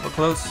my count, but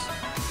close.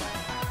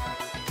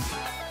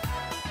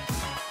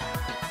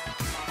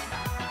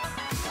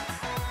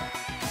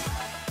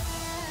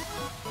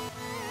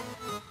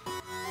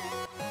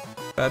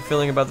 Bad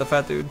feeling about the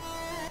fat dude.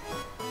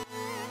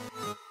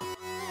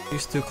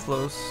 He's too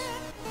close.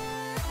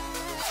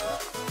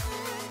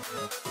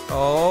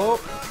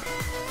 Oh.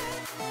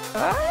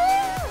 Ah.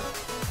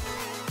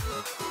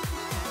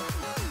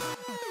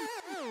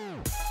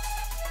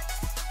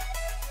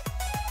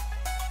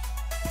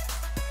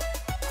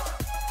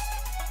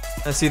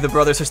 I see the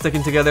brothers are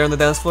sticking together on the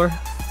dance floor.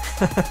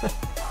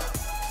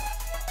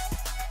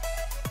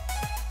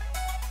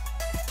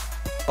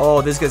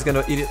 Oh, this guy's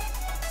gonna eat it.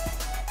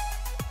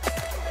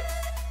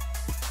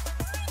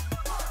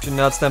 You should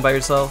not stand by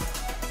yourself.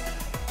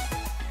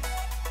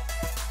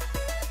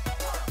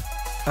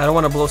 I don't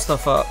want to blow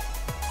stuff up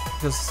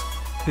because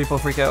people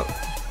freak out.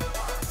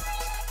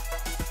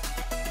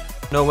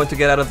 Know when to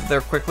get out of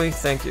there quickly?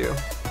 Thank you.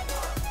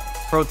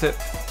 Pro tip.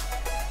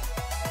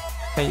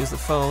 Can't use the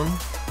phone.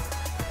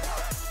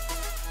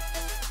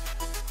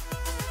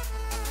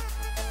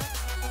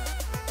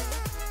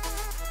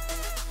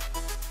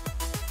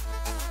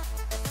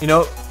 You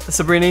know,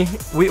 Sabrini,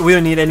 we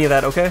don't need any of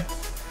that, okay?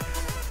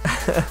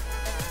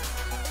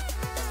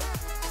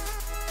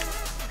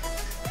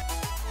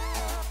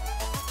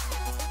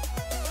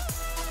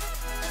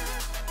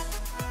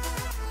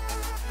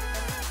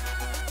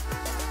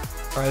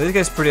 Alright, this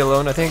guy's pretty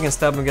alone. I think I can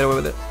stab him and get away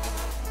with it.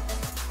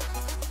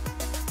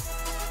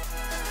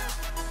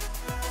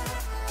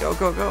 Go,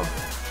 go, go.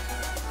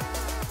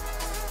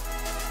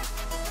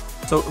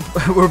 So,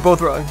 we're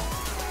both wrong.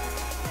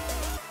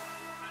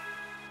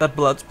 That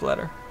blood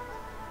splatter.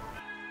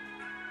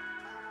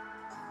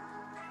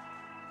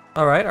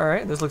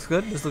 Alright, this looks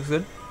good, this looks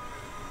good.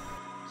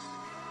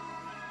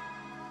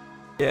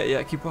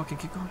 Yeah, keep walking,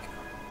 keep going.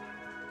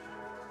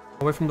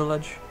 Away from the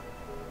ledge.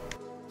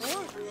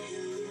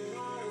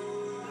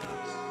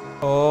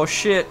 Oh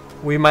shit,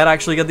 we might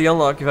actually get the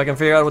unlock if I can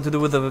figure out what to do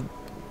with the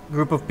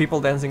group of people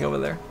dancing over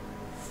there.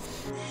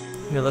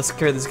 Yeah, let's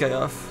carry this guy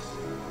off.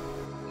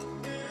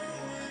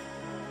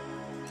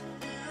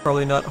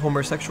 Probably not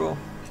homosexual.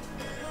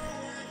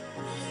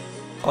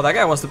 Oh, that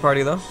guy wants to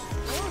party though.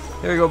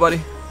 Here you go,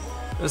 buddy.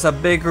 There's a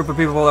big group of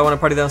people that want to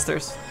party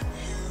downstairs.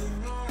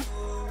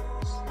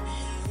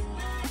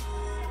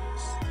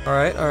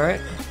 Alright,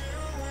 alright.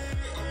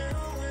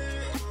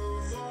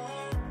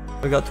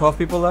 We got 12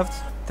 people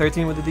left.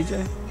 13 with the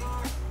DJ.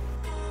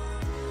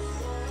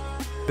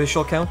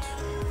 Visual count.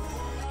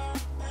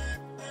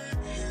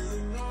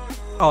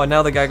 Oh, and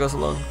now the guy goes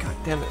alone. God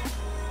damn it.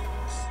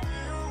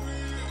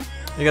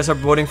 You guys are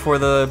voting for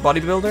the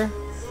bodybuilder?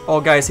 Oh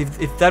guys,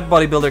 if that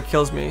bodybuilder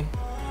kills me,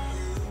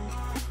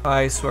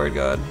 I swear to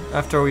God,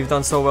 after we've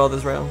done so well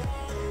this round.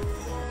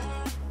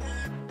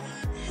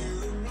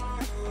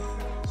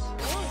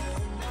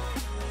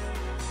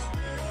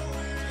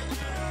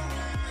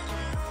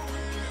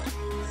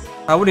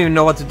 I wouldn't even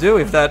know what to do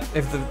if the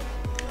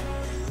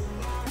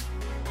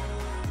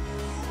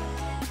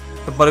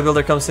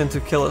bodybuilder comes in to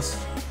kill us.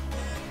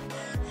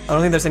 I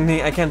don't think there's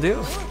anything I can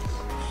do.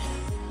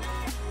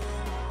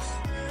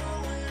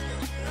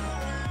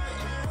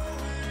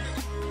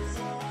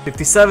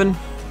 $57.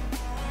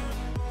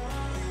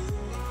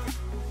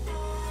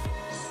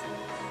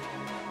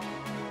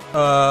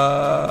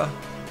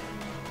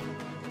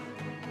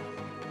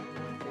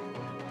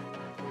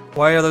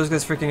 Why are those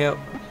guys freaking out?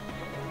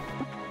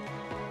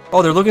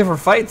 Oh, they're looking for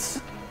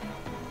fights.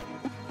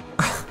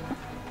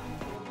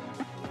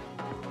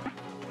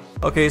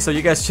 Okay, so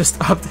you guys just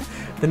upped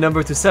the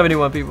number to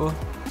 71 people.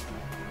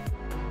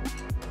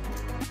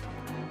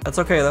 That's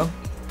okay though.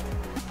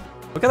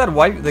 Look at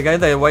that the guy in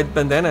the white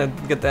bandana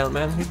get down,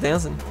 man. He's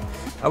dancing.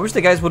 I wish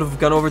the guys would have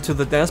gone over to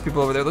the dance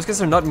people over there. Those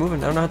guys are not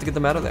moving. I don't know how to get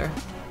them out of there.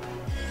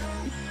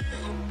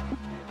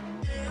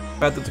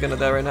 Bad dude's gonna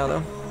die right now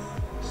though.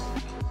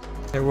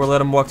 Here, we'll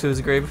let him walk to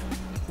his grave.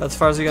 That's as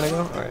far as you're gonna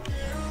go? Alright.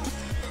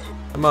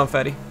 Come on,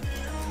 fatty.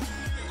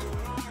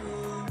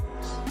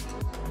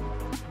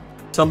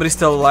 Somebody's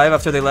still alive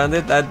after they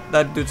landed.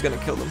 That dude's gonna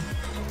kill them.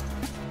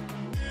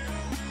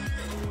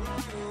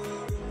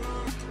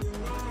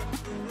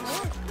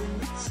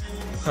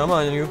 Come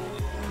on, you.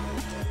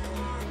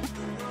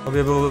 I'll be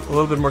a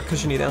little bit more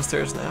cushiony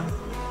downstairs now.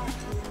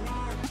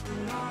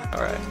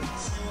 Alright.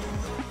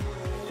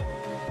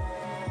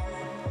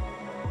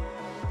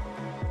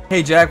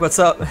 Hey Jack, what's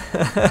up?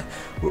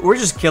 We're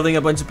just killing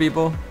a bunch of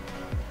people.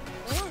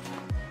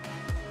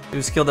 We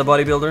just killed that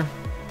bodybuilder.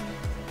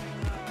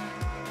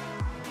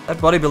 That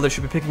bodybuilder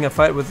should be picking a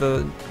fight with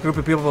a group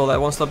of people that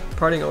won't stop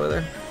partying over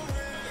there.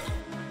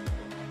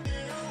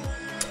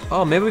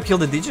 Oh, maybe we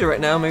killed the DJ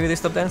right now. Maybe they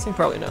stop dancing?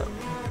 Probably not.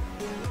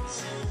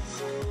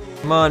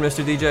 Come on,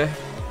 Mr. DJ.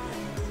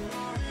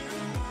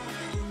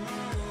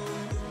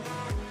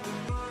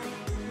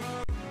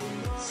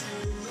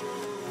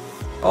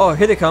 Oh,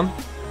 here they come.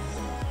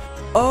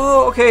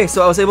 Oh, okay,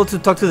 so I was able to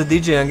talk to the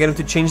DJ and get him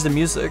to change the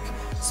music.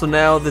 So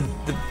now the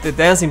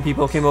dancing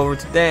people came over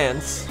to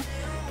dance.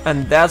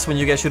 And that's when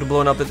you guys should have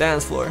blown up the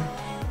dance floor.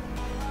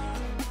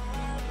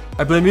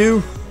 I blame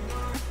you.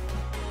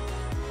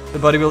 The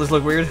bodybuilders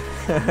look weird.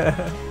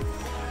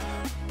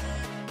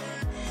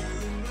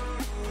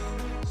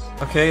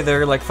 Okay,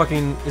 they're like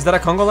fucking... Is that a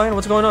Congo line?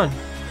 What's going on?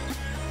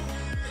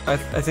 I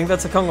think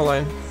that's a Congo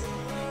line.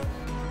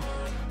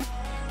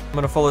 I'm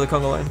gonna follow the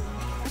Congo line.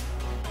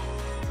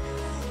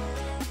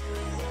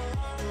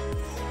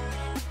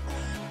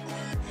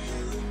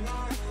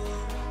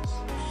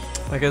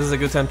 I guess it's a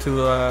good time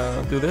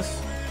to do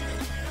this.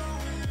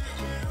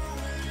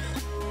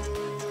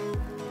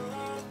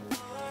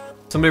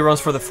 Somebody runs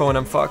for the phone,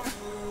 I'm fucked.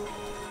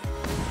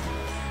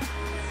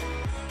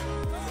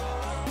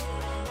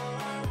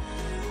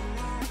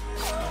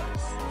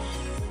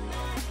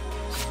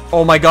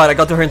 Oh my god, I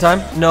got to her in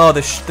time? No,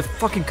 the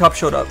fucking cop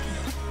showed up.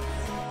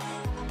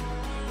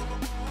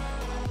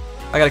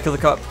 I gotta kill the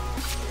cop.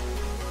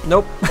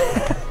 Nope.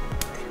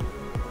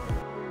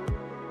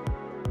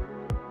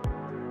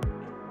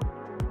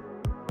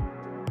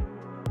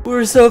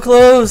 We're so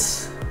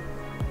close!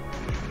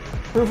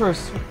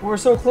 Roofers, we're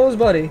so close,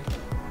 buddy.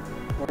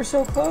 We're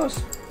so close.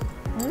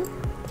 Hmm?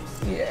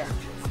 Yeah.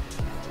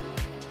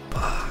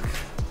 Fuck.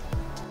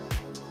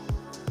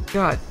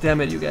 God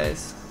damn it, you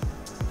guys.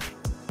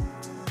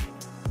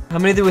 How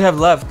many do we have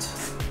left?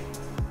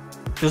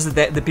 Just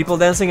the people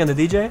dancing and the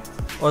DJ?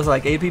 Or was it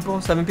like 8 people?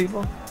 7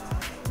 people?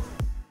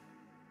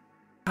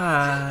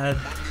 God.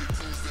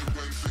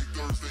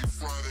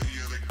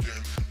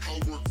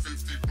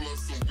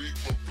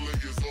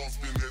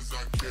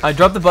 I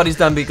dropped the bodies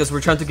down because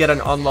we're trying to get an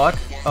unlock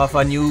of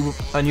a new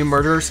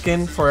murderer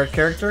skin for our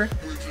character,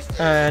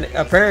 and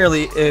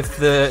apparently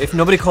if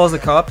nobody calls the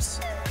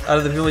cops out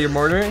of the people you're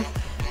murdering,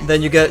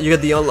 then you get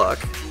the unlock.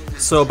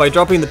 So by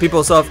dropping the people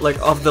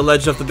off the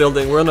ledge of the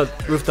building, we're on a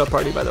rooftop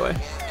party by the way.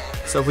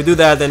 So if we do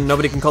that, then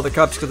nobody can call the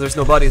cops because there's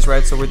no bodies,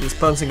 right? So we're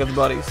dispensing of the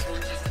bodies.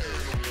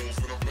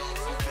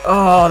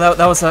 Oh,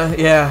 that was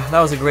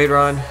a great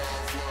run.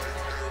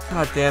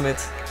 God damn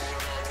it.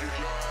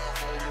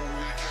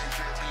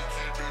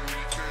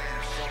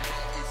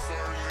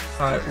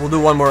 Alright, we'll do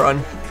one more run.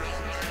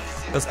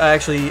 Because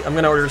I'm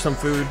gonna order some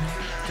food.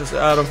 Because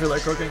I don't feel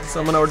like cooking,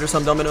 so I'm gonna order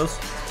some Domino's.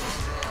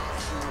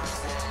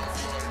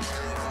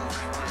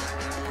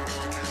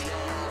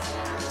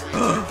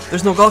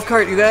 There's no golf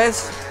cart, you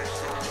guys!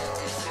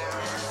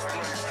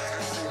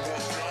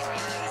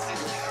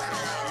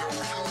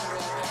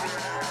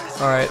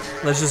 Alright,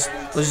 let's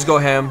just go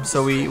ham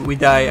so we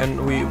die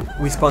and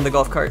we spawn the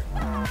golf cart.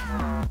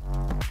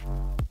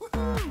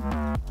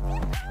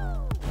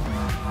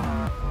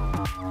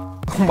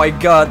 Oh my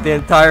god, the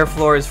entire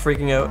floor is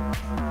freaking out.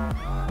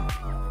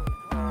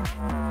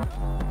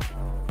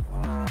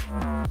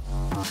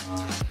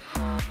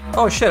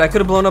 Oh shit, I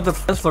could have blown up the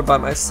dance floor by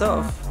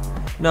myself.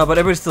 No, but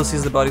everybody still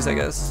sees the bodies, I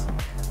guess.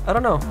 I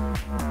don't know.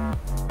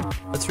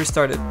 Let's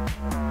restart it.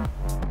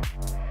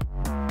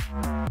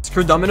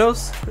 Screw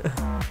Domino's?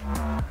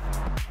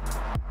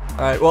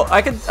 Alright, well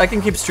I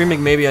can keep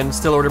streaming maybe and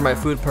still order my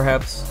food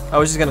perhaps. I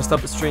was just gonna stop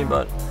the stream,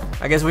 but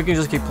I guess we can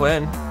just keep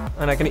playing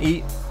and I can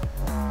eat.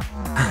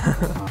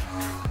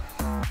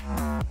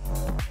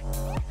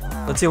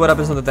 Let's see what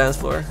happens on the dance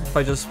floor if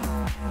I just...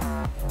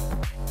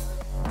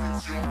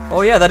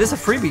 Oh yeah, that is a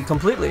freebie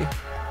completely.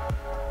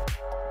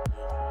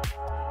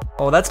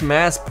 Oh, that's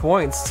mass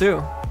points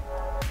too.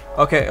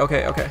 Okay,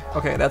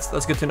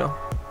 that's good to know.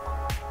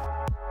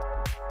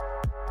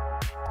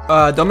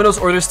 Domino's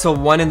orders till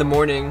 1 in the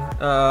morning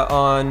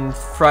on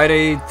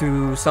Friday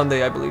through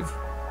Sunday, I believe.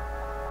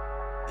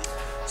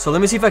 So let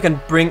me see if I can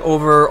bring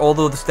over all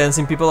those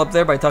dancing people up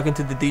there by talking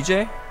to the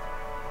DJ.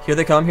 Here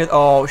they come. Here.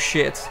 Oh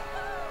shit.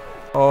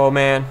 Oh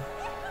man.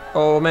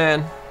 Oh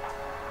man.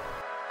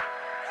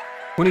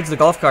 Who needs the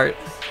golf cart?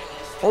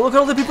 Oh, look at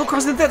all the people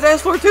crossing the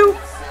dance floor too.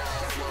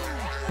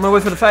 I'm gonna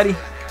wait for the fatty.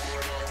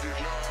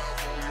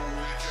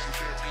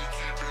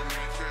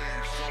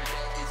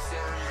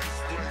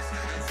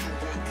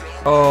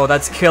 Oh,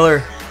 that's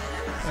killer.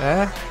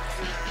 Eh?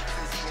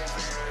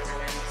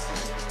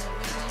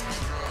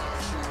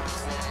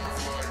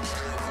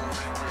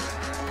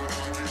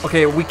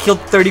 Okay, we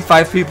killed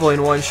 35 people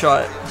in one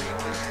shot.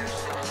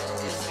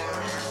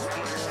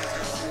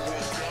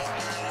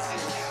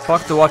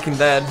 Fuck The Walking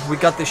Dead, we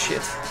got this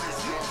shit.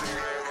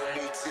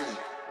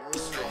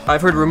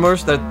 I've heard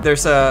rumors that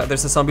there's a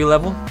zombie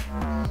level.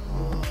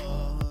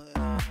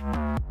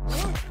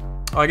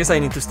 Oh, I guess I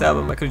need to stab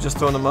him. I could have just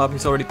thrown him up.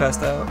 He's already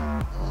passed out.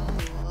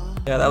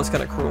 Yeah, that was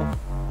kind of cruel.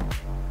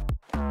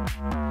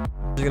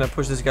 Just gonna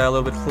push this guy a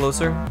little bit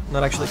closer,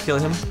 not actually kill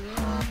him.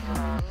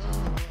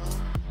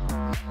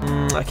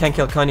 I can't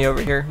kill Kanye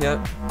over here yet.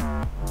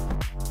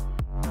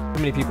 Too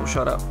many people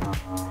shot up.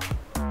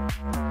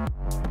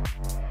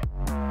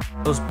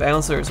 Those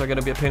bouncers are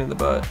gonna be a pain in the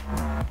butt.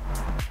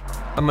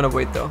 I'm gonna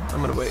wait though. I'm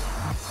gonna wait.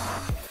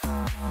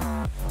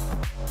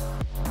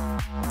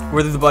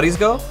 Where did the buddies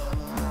go?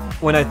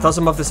 When I toss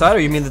them off the side, or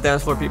you mean the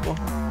dance floor people?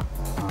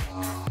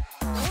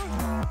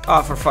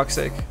 Ah, for fuck's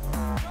sake.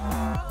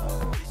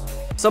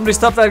 Somebody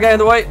stop that guy in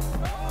the white!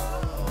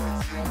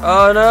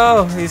 Oh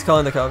no! He's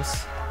calling the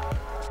cops.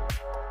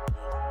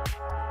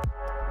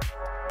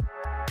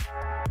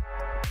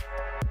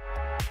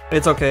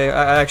 It's okay.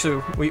 I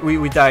actually,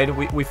 we died.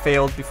 We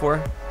failed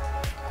before.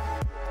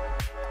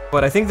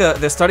 But I think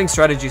the starting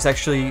strategy is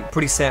actually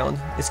pretty sound.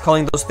 It's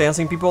calling those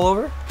dancing people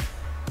over,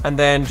 and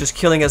then just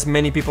killing as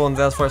many people on the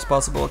dance floor as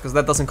possible, because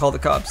that doesn't call the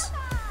cops.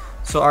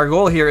 So our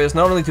goal here is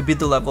not only to beat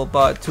the level,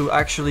 but to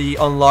actually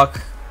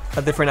unlock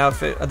a different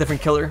outfit, a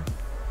different killer.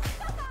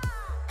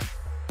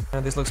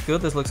 And this looks good.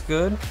 This looks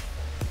good.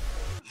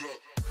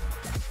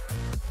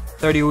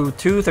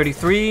 32,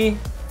 33.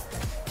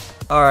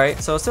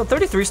 Alright, so still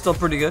 33 is still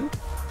pretty good.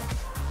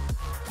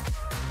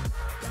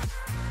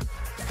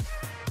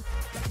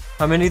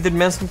 How many did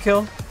Manson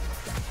kill?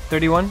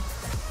 31?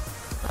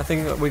 I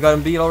think we got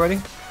him beat already.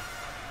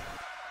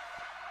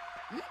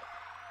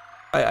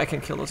 I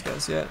can't kill those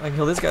guys yet. I can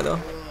kill this guy though.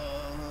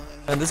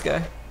 And this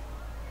guy.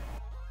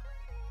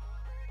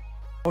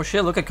 Oh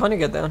shit, look at Kanye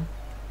get down.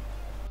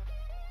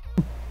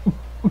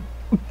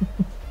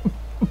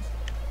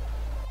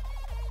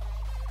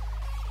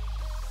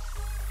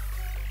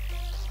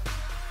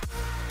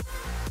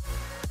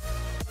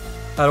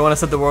 I don't want to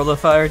set the world on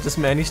fire, just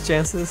Manny's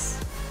chances.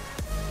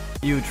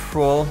 You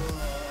troll.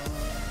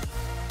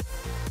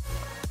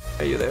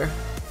 Are you there?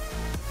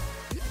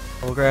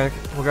 We'll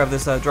grab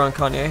this drunk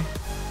Kanye.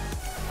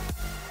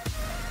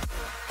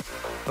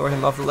 Throw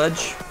him off the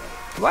ledge.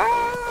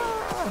 Wow!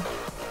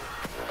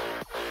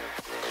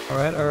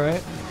 Alright,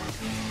 alright.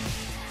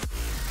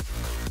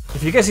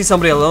 If you guys see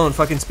somebody alone,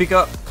 fucking speak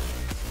up.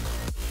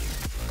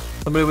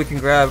 Somebody we can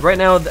grab. Right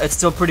now it's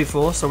still pretty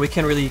full, so we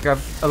can't really grab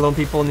alone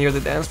people near the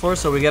dance floor,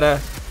 so we grab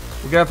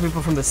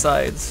people from the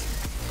sides.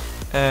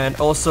 And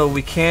also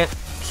we can't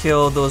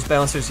kill those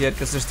bouncers yet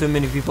because there's too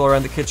many people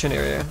around the kitchen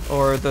area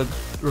or the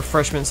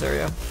refreshments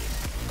area.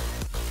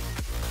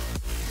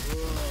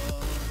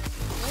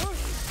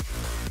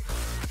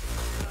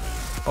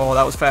 Oh,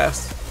 that was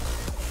fast.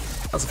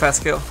 That was a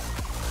fast kill.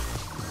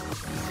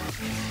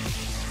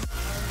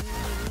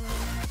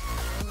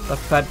 That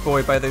fat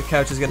boy by the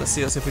couch is gonna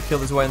see us if we kill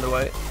this white in the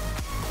white.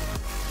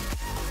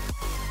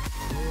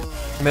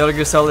 Metal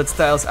Gear Solid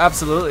styles,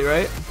 absolutely,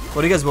 right?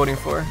 What are you guys voting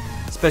for?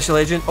 Special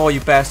Agent? Oh, you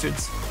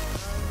bastards.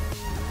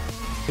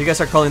 You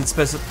guys are calling the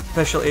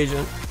Special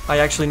Agent. I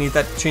actually need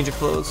that change of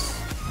clothes.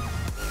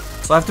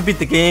 So I have to beat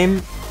the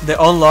game,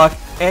 the unlock,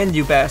 and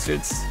you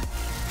bastards.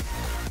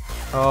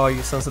 Oh,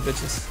 you sons of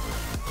bitches.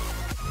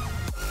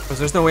 Because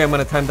there's no way I'm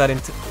gonna time that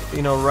into,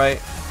 you know,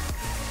 right.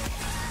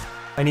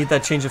 I need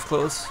that change of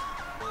clothes.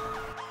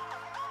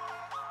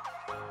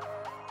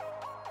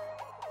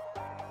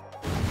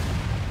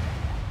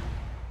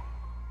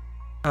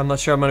 I'm not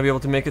sure I'm gonna be able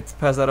to make it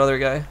past that other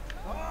guy.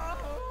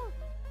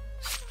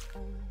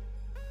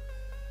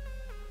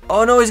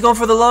 Oh no, he's going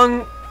for the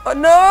long. Oh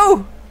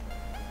no!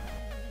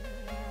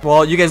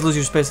 Well, you guys lose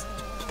your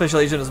special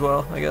agent as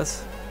well, I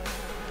guess.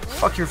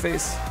 Fuck your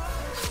face.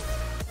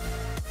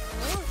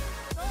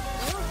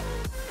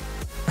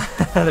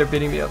 They're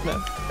beating me up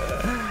now.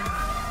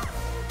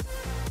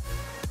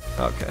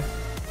 Okay.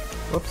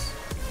 Whoops.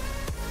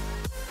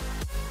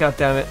 God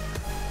damn it.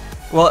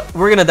 Well,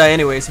 we're gonna die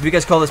anyways. If you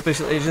guys call the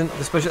special agent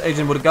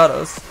would have got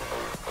us.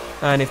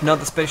 And if not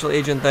the special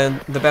agent,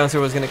 then the bouncer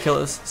was gonna kill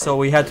us. So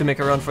we had to make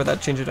a run for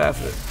that change of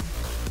outfit.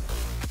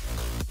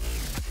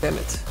 Damn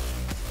it.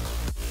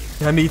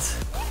 Damn it.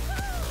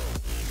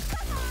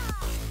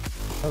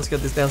 Let's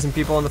get these dancing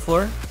people on the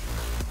floor.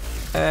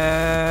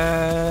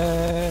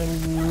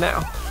 And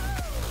now.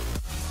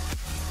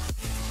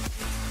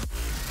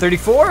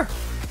 34?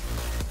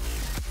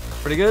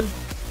 Pretty good.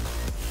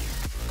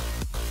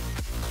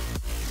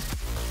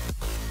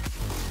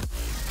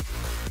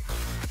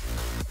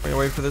 We're gonna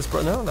wait for this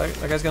bro. No,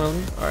 that guy's gonna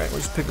leave. Alright, we'll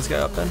just pick this guy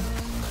up then.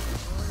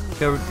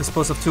 Okay, we're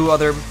disposed of 2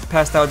 other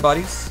passed out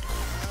bodies.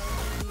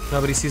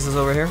 Nobody sees us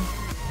over here.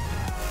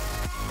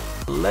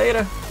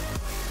 Later.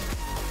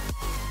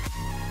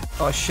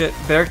 Oh shit,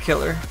 bear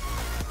killer.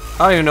 I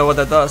don't even know what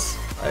that does.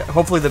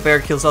 Hopefully the bear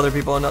kills other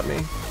people and not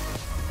me.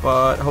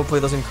 But hopefully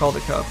it doesn't call the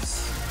cops.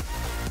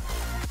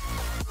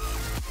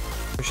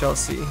 We shall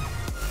see.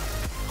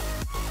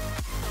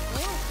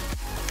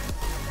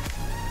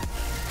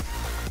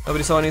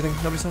 Nobody saw anything.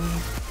 Nobody saw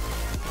anything.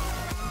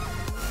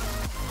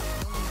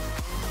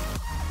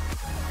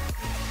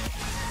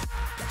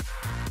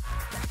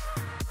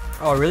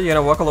 Oh really? You're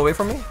gonna walk all the way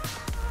from me?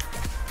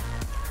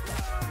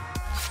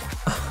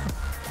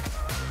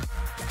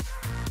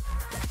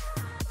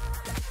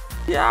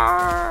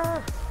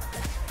 Yeah.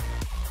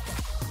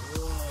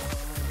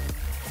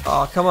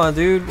 Oh come on,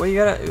 dude. Why you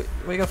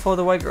gotta follow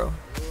the white girl?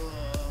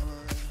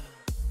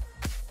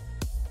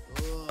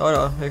 Oh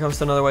no, here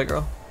comes another white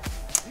girl.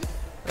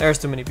 There's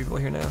too many people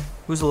here now.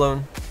 Who's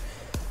alone?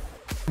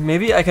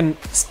 Maybe I can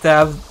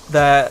stab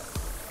that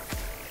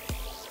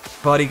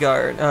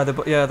bodyguard.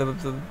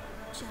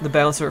 The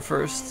bouncer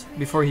first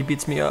before he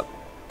beats me up.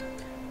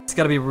 It's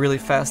gotta be really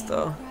fast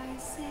though,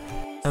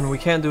 and we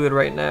can't do it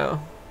right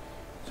now.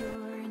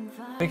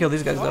 Let me kill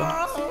these guys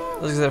though.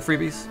 Those guys are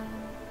freebies.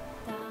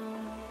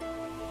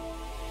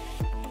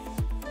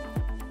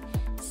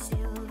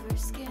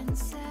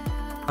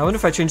 I wonder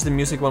if I change the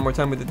music one more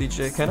time with the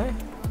DJ. Can I?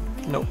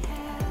 Nope.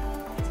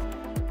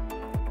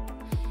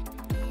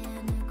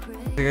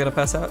 Are you gonna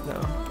pass out? No.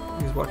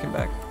 He's walking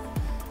back.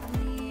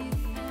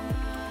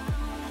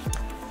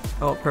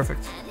 Oh,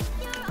 perfect.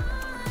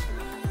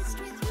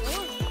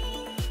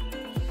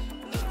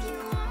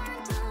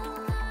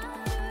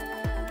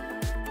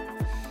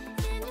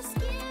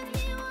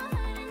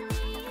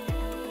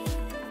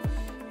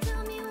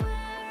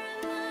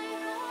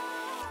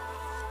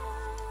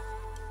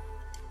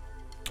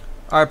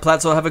 Alright,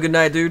 Platzo, have a good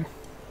night, dude.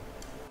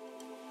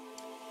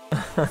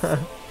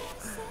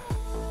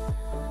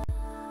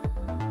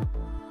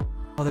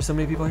 Oh, there's so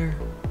many people here.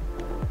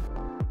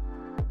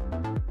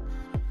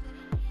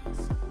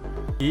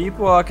 Keep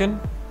walking.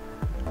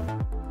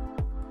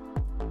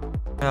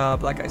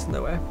 Black guy's in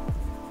the way.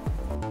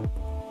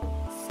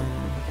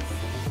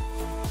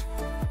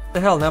 What the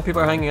hell? Now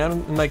people are hanging out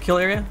in my kill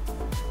area?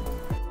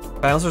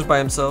 Bouncer's by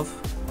himself.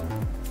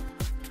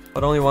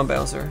 But only one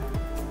bouncer.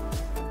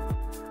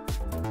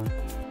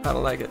 I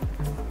don't like it.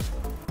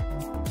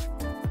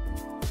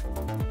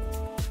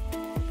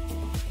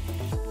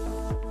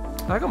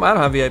 How come I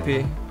don't have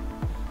VIP?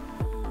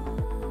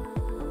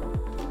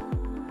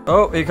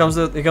 Oh, here comes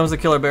the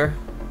killer bear.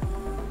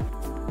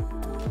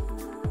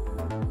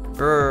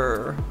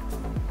 Grrr.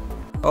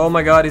 Oh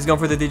my god, he's going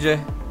for the DJ.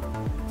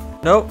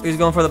 Nope, he's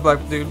going for the black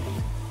dude.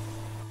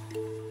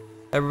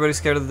 Everybody's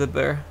scared of the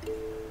bear.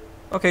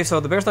 Okay,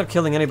 so the bear's not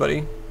killing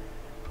anybody.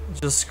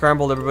 Just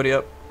scrambled everybody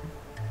up.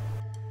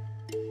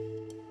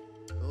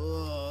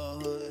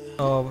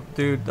 Oh,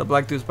 dude, the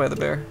black dude's by the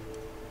bear.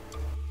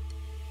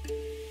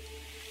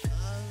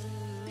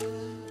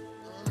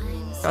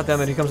 God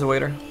damn it, here comes the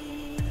waiter.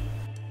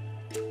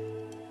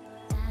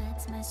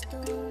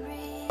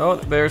 Oh,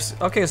 the bear's...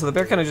 Okay, so the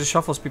bear kind of just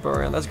shuffles people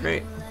around. That's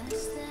great.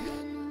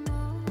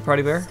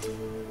 Party bear.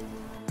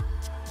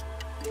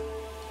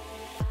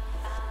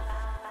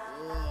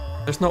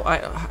 There's no... I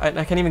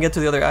can't even get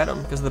to the other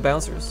item because of the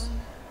bouncers.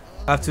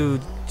 I have to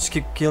just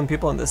keep killing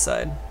people on this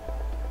side.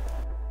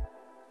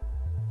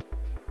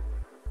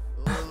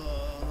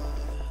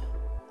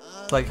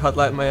 like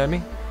Hotline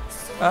Miami?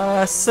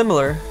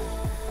 Similar.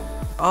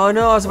 Oh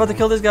no, I was about to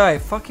kill this guy.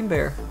 Fucking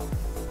bear.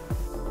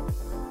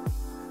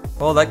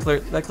 Oh, that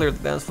cleared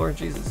the dance floor.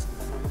 Jesus.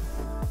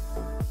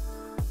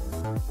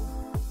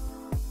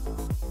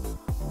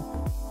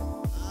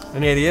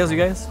 Any ideas, you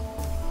guys?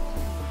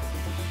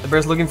 The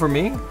bear's looking for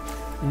me?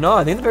 No,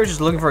 I think the bear's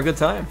just looking for a good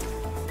time.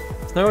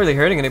 It's not really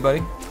hurting anybody.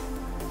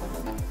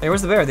 Hey,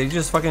 where's the bear? Did he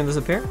just fucking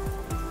disappear?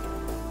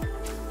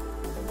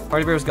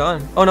 Party bear's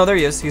gone. Oh no, there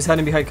he is. He's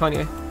hiding behind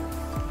Kanye.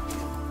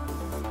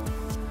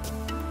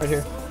 Right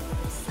here.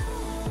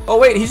 Oh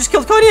wait, he just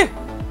killed Kanye!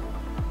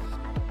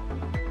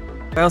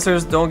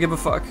 Bouncers don't give a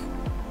fuck.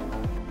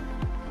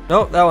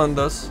 Nope, that one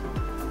does.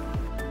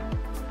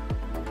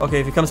 Okay,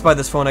 if he comes by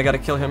this phone, I gotta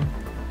kill him.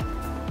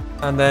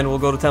 And then we'll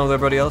go to town with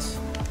everybody else.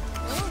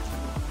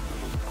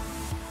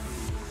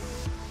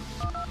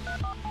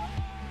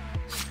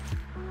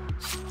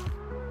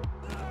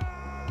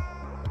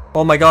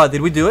 Oh my god,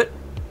 did we do it?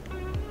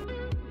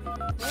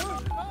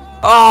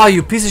 Oh,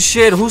 you piece of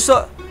shit, who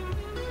saw?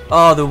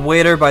 Oh, the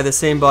waiter by the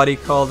same body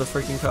called the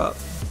freaking cop.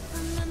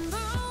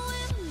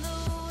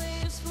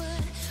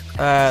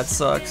 That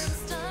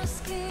sucks.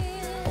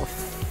 Oh,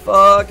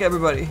 fuck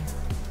everybody.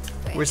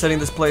 We're setting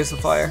this place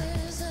afire.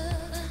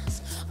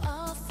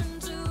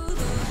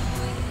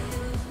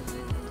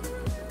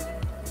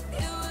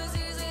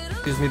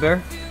 Excuse me,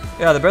 bear?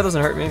 Yeah, the bear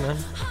doesn't hurt me, man.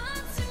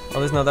 At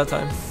least not that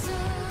time.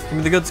 Give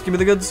me the goods, give me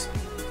the goods.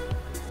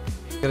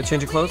 Gotta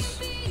change your clothes.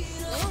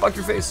 Fuck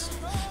your face.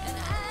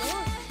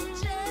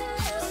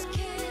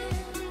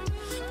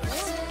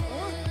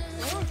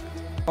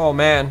 Oh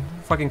man,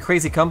 fucking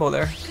crazy combo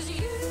there.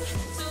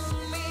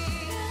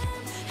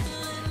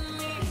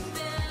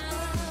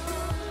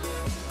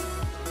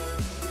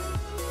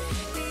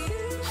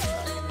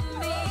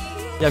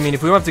 Yeah, I mean,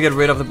 if we don't have to get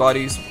rid of the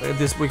bodies,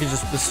 we could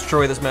just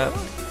destroy this map.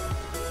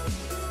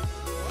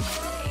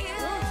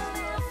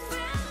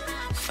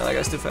 Oh, that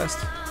guy's too fast.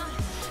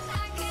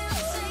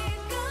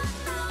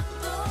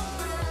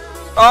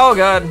 Oh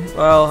god.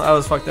 Well, I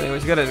was fucked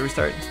anyways. You gotta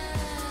restart.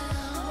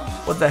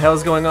 What the hell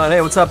is going on? Hey,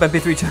 what's up,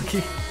 MP3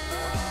 Chunky?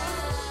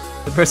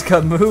 The first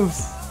cut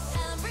moves.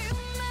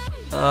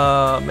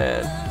 Oh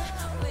man.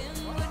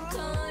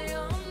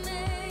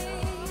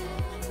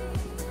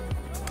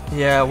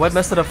 Yeah, what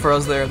messed it up for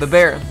us there? The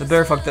bear. The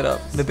bear fucked it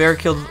up. The bear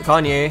killed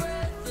Kanye,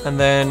 and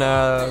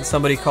then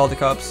somebody called the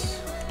cops.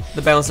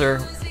 The bouncer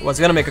was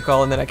gonna make a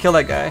call, and then I killed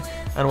that guy.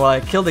 And while I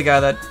killed the guy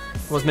that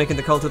was making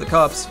the call to the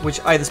cops, which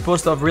I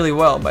disposed of really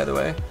well, by the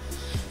way,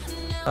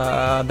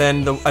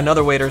 then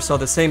another waiter saw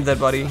the same dead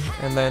body,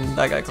 and then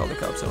that guy called the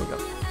cops, and we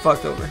got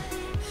fucked over.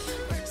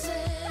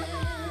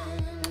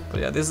 But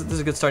yeah, this is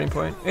a good starting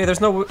point. Hey,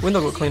 there's no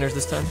window cleaners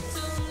this time.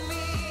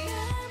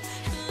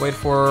 Wait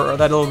for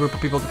that little group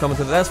of people to come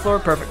into the dance floor.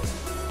 Perfect.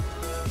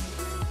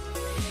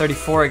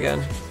 34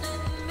 again.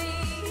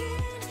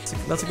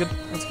 That's a good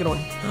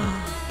one.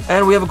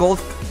 And we have a golf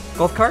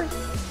cart.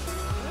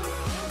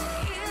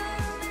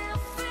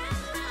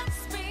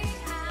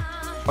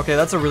 Okay,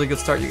 that's a really good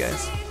start, you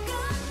guys.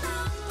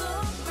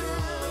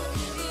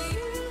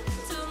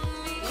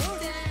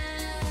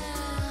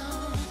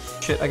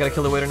 Shit, I gotta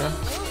kill the waiter now.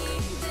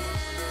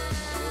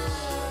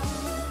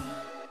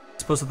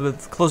 Supposed to be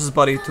the closest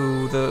body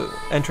to the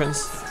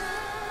entrance.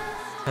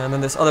 And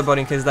then this other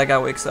body in case that guy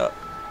wakes up.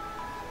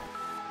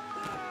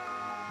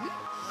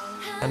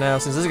 And now,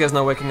 since this guy's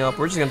not waking up,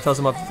 we're just gonna toss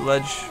him up to the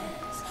ledge.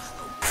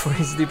 Before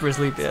he's deeper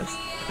asleep, yes.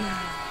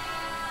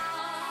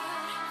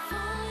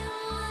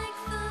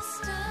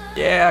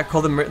 Yeah, I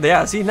called him.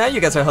 Yeah, see, now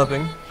you guys are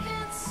helping.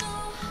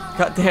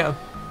 God damn.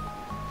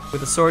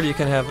 With a sword, you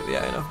can have.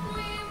 Yeah, I know.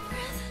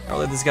 I'll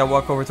let this guy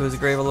walk over to his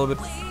grave a little bit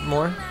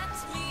more.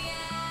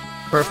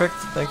 Perfect,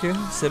 thank you.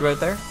 Sit right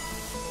there.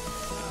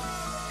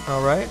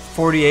 Alright,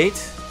 48.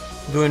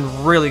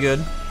 Doing really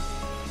good.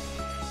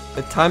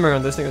 The timer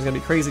on this thing is gonna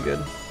be crazy good.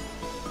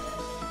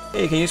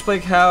 Hey, can you explain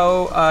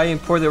how I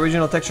import the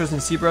original textures in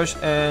zBrush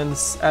and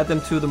add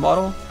them to the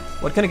model?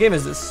 What kind of game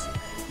is this?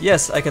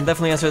 Yes, I can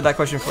definitely answer that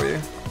question for you.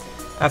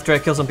 After I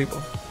kill some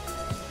people.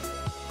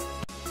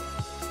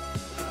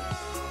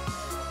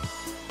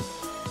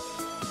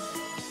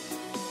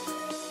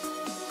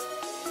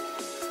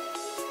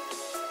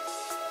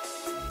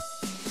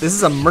 This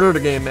is a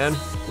murder game, man.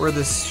 We're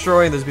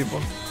destroying these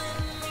people.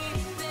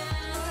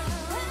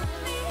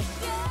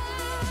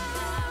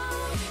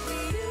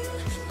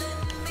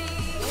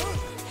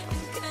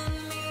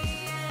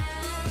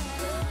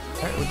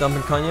 Alright, we're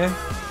dumping Kanye.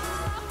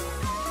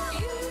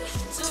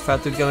 This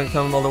fat dude gonna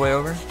come all the way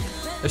over.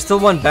 There's still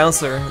one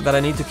bouncer that I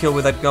need to kill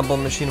with that gumball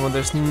machine when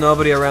there's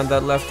nobody around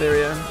that left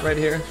area, right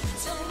here.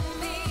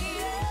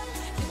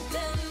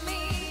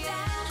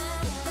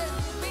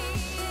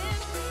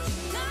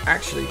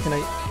 Actually, do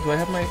I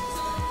have my...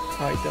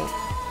 Oh, I don't.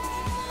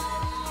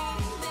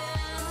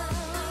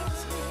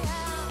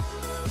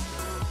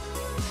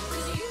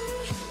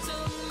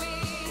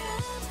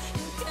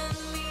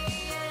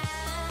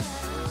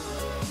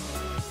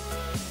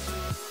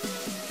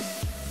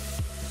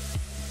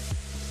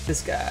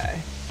 This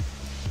guy.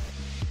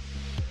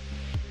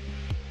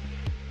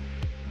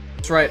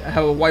 right, I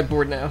have a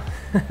whiteboard now.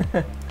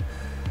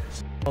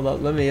 Hold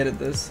on, let me edit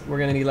this. We're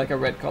gonna need like a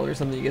red color,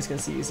 something you guys can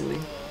see easily.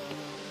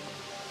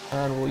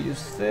 And we'll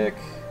use thick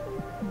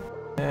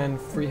and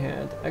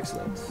freehand.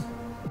 Excellent.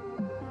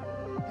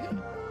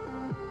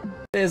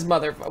 This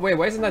motherfucker. Wait,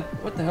 why isn't that?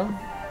 What the hell?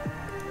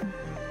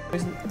 Why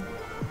isn't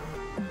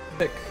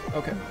thick?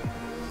 Okay.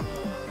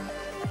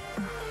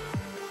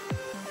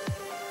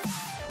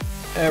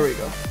 There we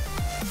go.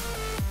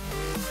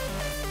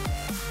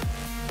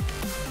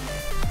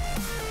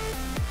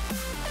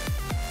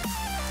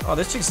 Oh,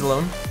 this chick's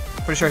alone.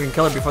 Pretty sure I can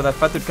kill her before that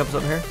fat dude comes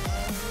up here.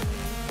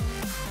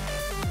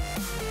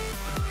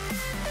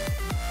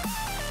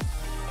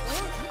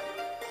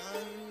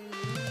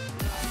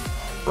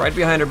 Right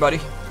behind her, buddy.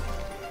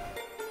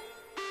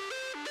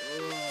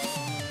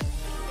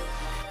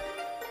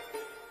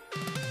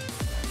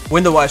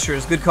 Window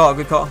washers, good call,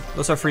 good call.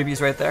 Those are freebies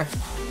right there.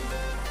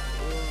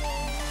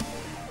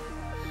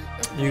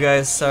 You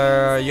guys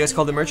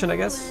called the merchant, I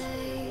guess?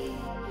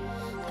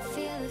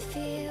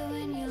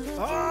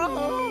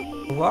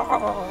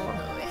 Wow.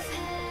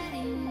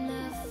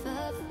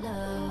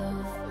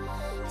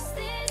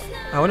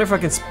 I wonder if I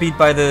can speed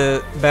by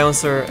the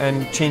bouncer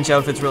and change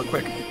outfits real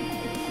quick.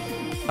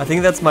 I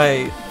think that's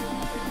my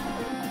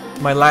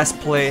last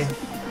play.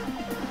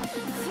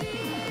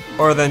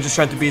 Or than just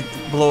trying to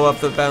blow up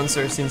the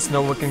bouncer since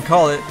no one can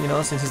call it, you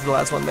know, since he's the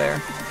last one there.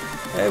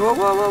 Hey, whoa,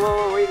 whoa, whoa,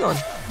 whoa, where are you going?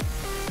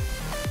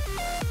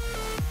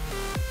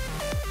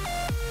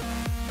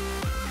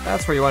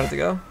 That's where you wanted to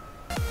go.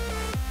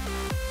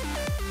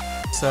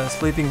 It's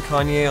sleeping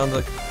Kanye on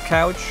the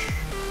couch.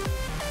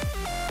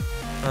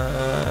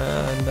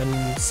 And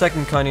then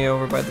second Kanye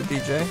over by the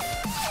DJ.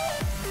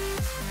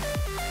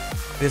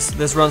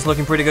 This run's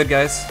looking pretty good,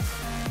 guys.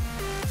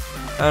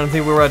 I don't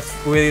think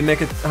we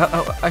make it.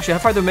 Actually, how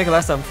far did we make it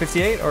last time?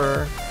 58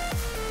 or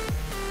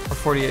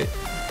 48?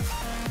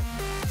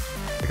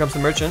 Here comes the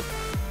merchant.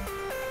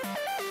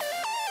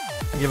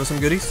 Give us some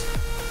goodies.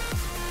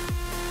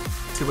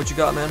 See what you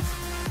got, man.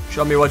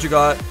 Show me what you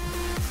got.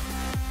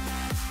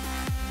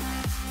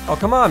 Oh,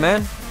 come on,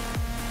 man.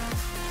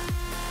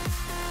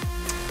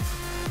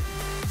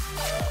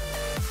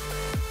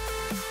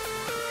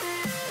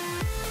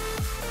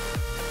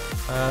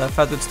 That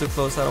fat dude's too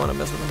close. I don't want to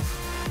mess with him.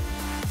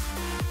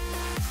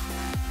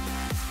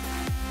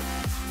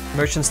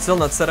 Merchant's still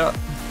not set up.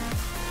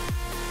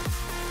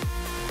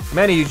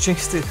 Manny, you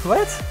jinxed it.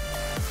 What?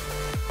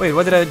 Wait,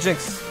 what did I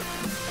jinx?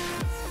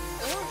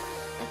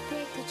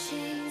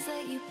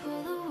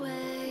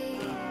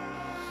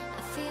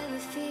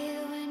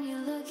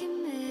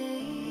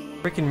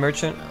 Freaking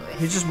merchant.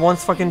 He just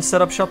wants fucking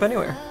set up shop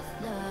anywhere.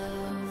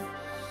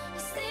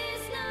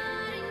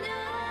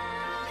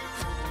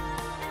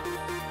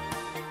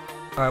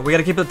 Alright, we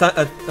gotta keep an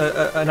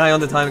eye on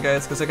the time,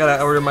 guys, because I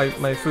gotta order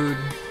my food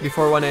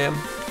before 1 AM.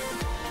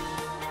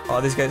 Oh,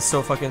 this guy's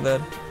so fucking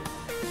dead.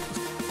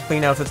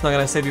 Clean outfit's not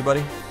gonna save you,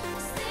 buddy.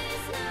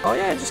 Oh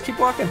yeah, just keep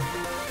walking.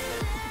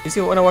 You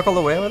see when I walk all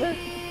the way over there?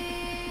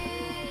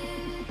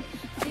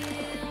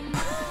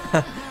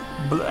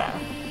 Blah.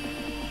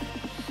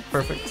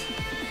 Perfect.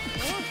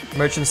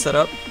 Merchant set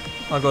up.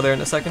 I'll go there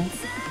in a second.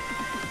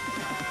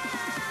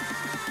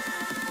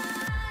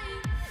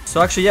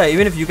 So actually, yeah,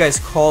 even if you guys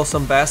call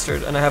some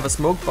bastard and I have a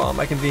smoke bomb,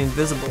 I can be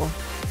invisible.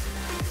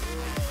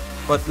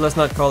 But let's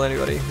not call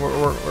anybody.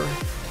 We're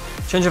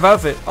change of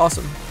outfit.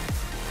 Awesome.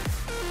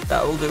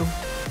 That will do.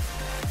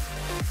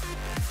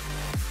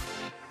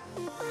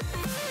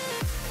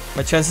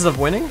 My chances of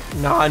winning?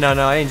 No, I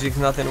ain't jinxing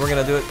nothing. We're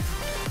gonna do it.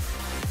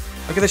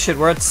 Look at this shit.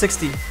 We're at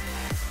 60.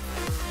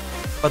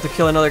 About to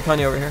kill another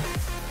Kanye over here.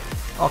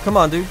 Oh, come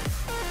on, dude.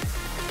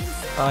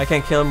 I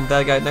can't kill him with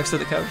that guy next to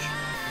the couch.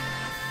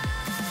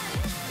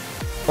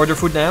 Order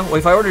food now? Well,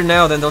 if I order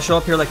now, then they'll show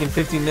up here like in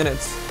 15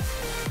 minutes.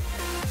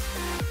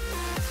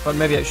 But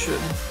maybe I should.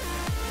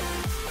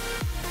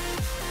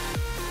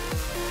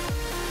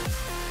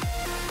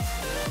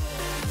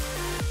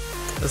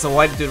 There's a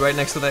white dude right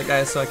next to that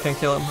guy, so I can't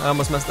kill him. I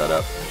almost messed that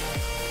up.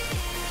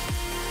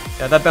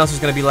 Yeah, that bouncer's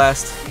gonna be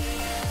last.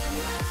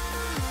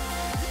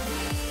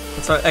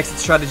 That's our exit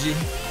strategy.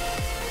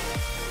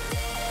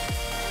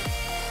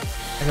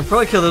 I can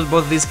probably kill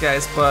both of these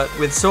guys, but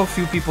with so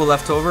few people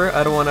left over,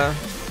 I don't wanna...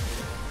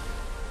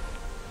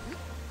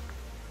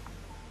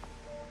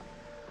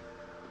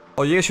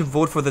 Oh, you guys should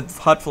vote for the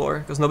hot floor,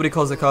 because nobody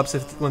calls the cops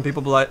when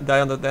people die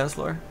on the dance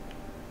floor.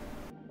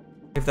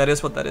 If that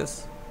is what that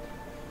is.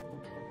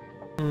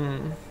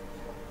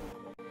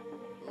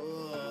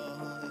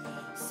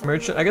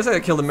 Merchant. I guess I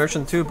could kill the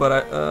merchant too, but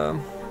I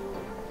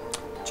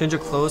change of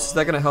clothes. Is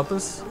that gonna help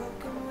us?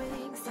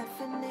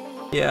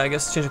 Yeah, I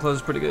guess change of clothes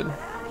is pretty good.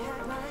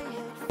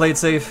 Play it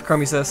safe,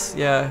 Crummy says.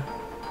 Yeah,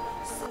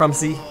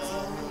 Crumsy.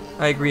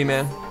 I agree,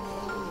 man.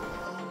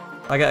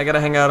 I gotta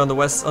hang out on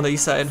the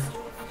east side.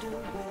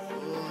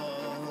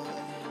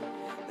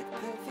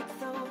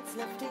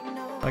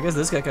 I guess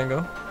this guy can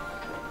go.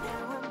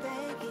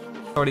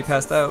 Already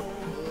passed out.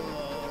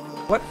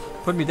 What?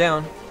 Put me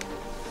down.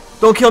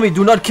 Don't kill me!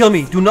 Do not kill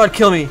me! Do not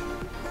kill me!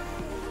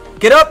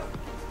 Get up!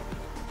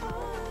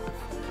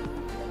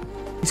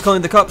 he's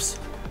calling the cops.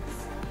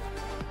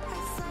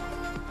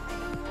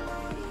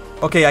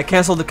 Okay, I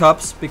canceled the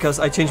cops because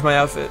I changed my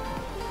outfit.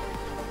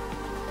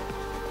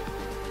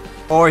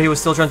 Or he was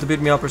still trying to beat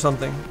me up or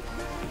something.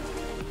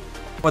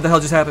 What the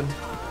hell just happened?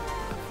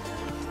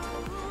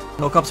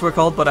 No cops were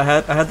called, but I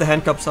had the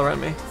handcuffs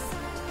around me.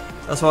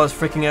 That's why I was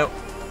freaking out.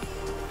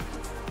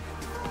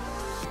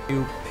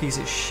 You piece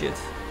of shit.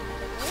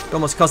 It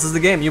almost cost us the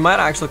game. You might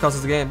actually cost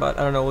us the game, but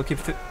I don't know. We'll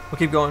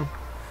keep going.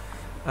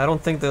 I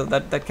don't think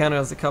that counted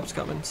as the cops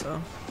coming,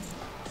 so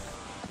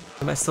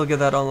I might still get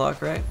that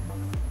unlocked, right?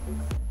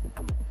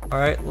 All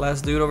right,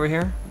 last dude over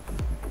here.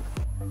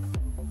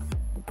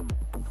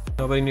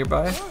 Nobody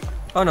nearby.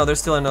 Oh no,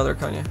 there's still another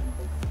Kanye.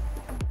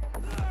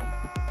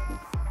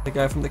 The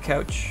guy from the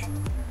couch.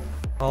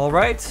 All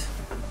right.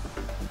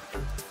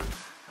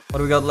 What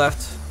do we got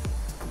left?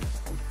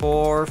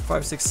 4,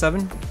 5, 6,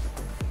 7.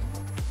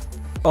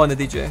 Oh, and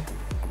the DJ.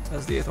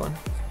 That's the 8th one.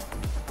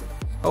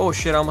 Oh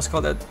shit, I almost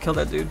killed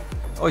that dude.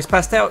 Oh, he's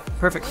passed out.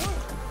 Perfect.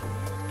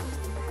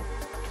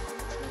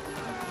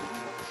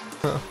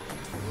 Huh.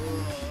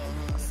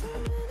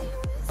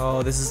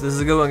 Oh, this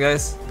is a good one,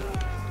 guys.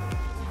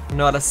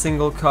 Not a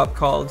single cop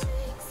called.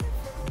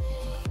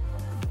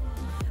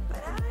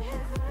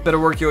 Better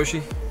work,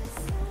 Yoshi.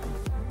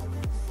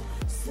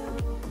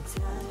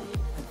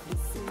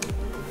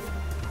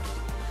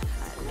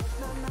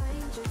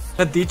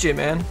 That DJ,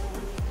 man.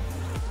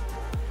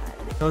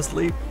 No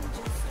sleep.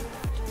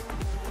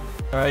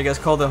 Alright, you guys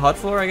called the hot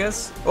floor, I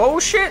guess. Oh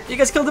shit! You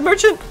guys killed the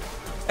merchant!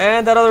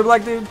 And that other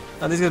black dude.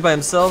 Now this guy's by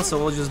himself, so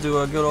we'll just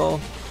do a good old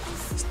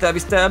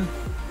stabby stab.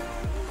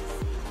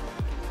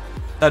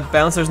 That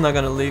bouncer's not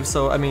gonna leave,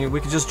 so I mean,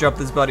 we could just drop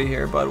this body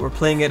here, but we're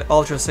playing it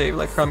ultra safe,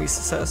 like Crummy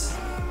says.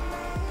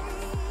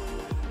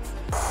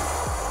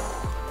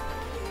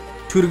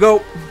 2 to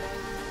go.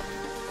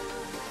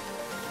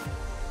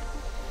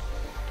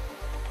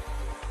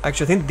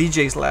 Actually, I think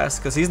DJ's last,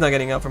 because he's not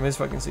getting up from his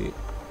fucking seat.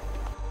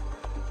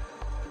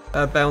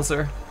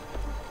 Bouncer.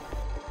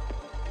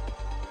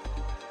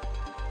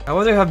 I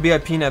wonder if I have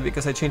VIP now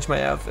because I changed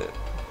my outfit.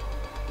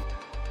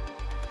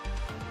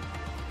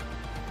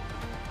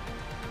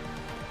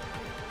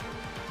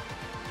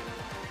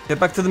 Get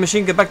back to the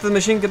machine, get back to the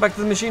machine, get back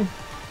to the machine.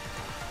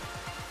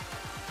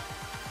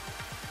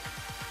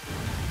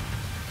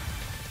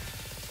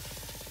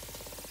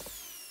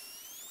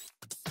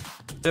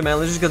 Yeah, man,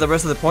 let's just get the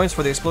rest of the points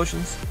for the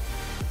explosions.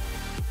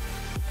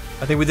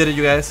 I think we did it,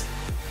 you guys.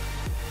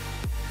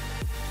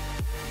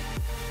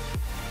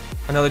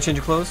 Another change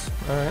of clothes?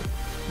 Alright.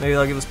 Maybe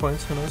that'll give us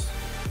points, who knows.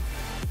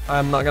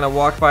 I'm not gonna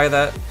walk by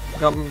that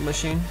gun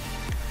machine.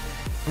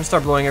 I'm gonna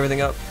start blowing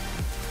everything up.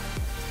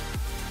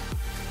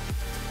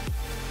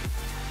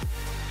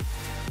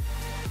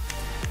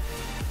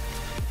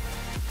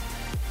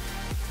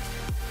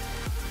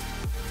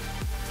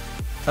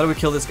 How do we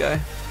kill this guy?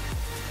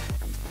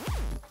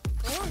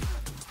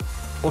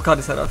 We'll cut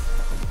his head off.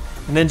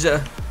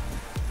 Ninja.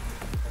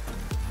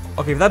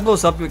 Okay, if that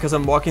blows up because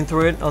I'm walking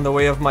through it on the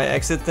way of my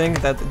exit thing,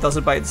 that does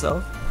it by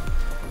itself.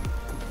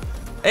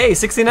 Hey,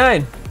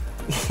 69!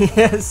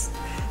 Yes!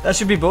 That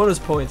should be bonus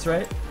points,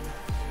 right?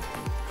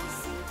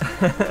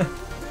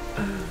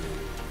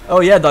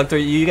 Oh yeah, Doctor,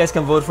 you guys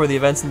can vote for the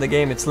events in the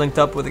game. It's linked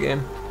up with the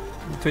game.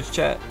 Twitch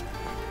chat.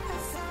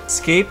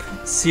 Escape,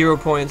 0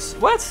 points.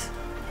 What?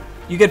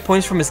 You get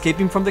points from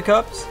escaping from the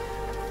cops?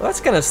 Well, that's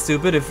kind of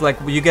stupid if like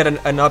you get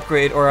an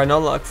upgrade or an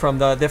unlock from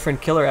the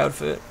different killer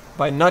outfit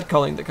by not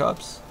calling the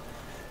cops.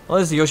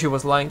 Unless Yoshi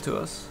was lying to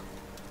us.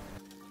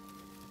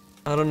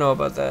 I don't know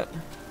about that.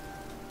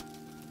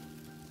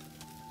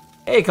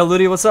 Hey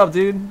Kaludi, what's up,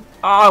 dude?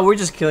 Ah, we're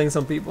just killing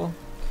some people.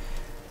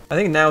 I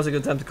think now is a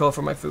good time to call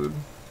for my food.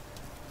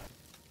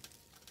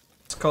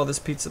 Let's call this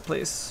pizza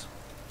place.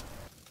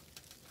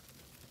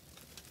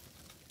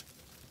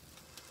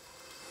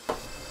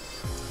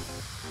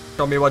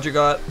 Show me what you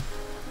got.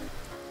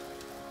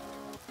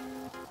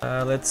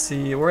 Let's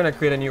see, we're gonna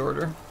create a new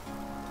order.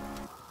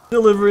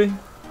 Delivery.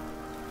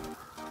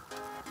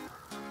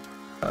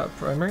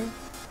 Primary.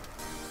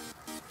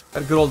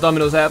 Got a good old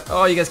Domino's app.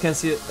 Oh, you guys can't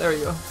see it. There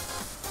you go.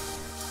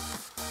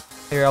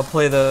 Here, I'll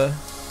play the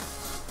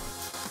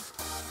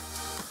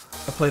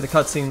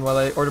cutscene while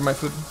I order my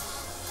food.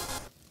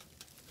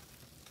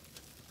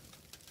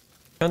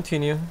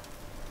 Continue.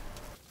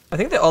 I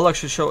think the unlock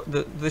should show.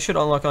 They should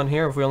unlock on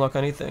here if we unlock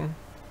anything.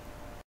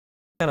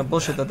 Kind of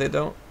bullshit that they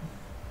don't.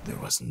 There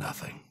was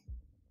nothing.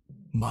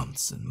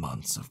 Months and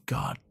months of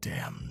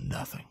goddamn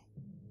nothing.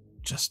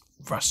 Just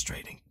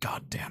frustrating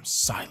goddamn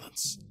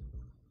silence.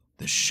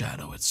 The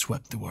shadow had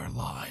swept through our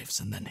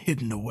lives and then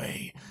hidden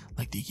away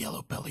like the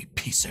yellow-bellied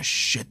piece of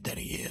shit that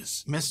he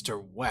is.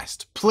 Mr.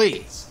 West,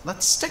 please,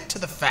 let's stick to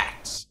the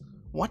facts.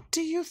 What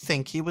do you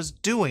think he was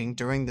doing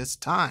during this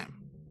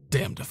time?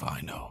 Damned if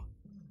I know.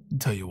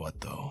 Tell you what,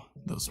 though,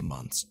 those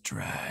months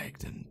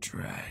dragged and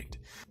dragged.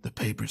 The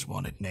papers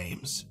wanted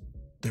names.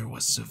 There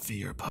was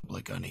severe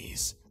public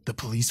unease. The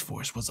police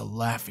force was a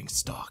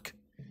laughingstock.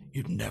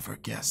 You'd never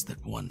guess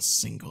that one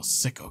single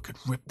sicko could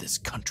rip this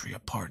country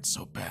apart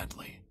so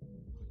badly.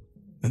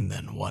 And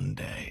then one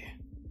day,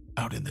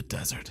 out in the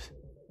desert,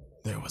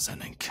 there was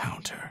an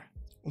encounter.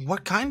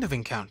 What kind of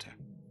encounter?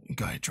 A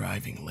guy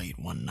driving late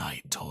one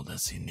night told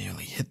us he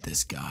nearly hit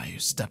this guy who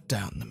stepped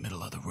out in the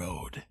middle of the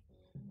road.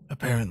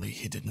 Apparently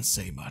he didn't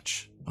say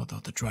much, although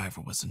the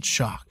driver was in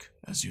shock,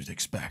 as you'd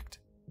expect.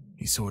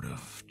 He sort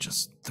of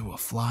just threw a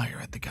flyer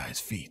at the guy's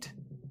feet.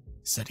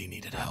 Said he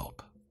needed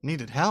help.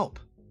 Needed help?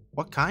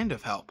 What kind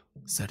of help?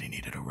 Said he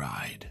needed a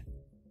ride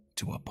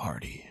to a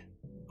party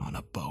on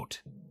a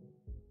boat.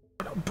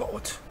 On a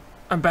boat?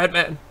 I'm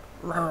Batman.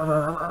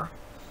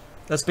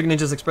 That's Big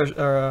Ninja's expression,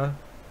 or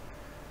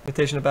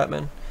imitation of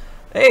Batman.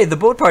 Hey, the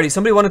boat party.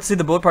 Somebody wanted to see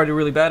the boat party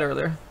really bad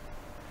earlier.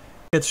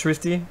 Get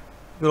Shrifty.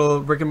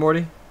 Little Rick and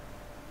Morty.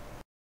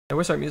 Hey,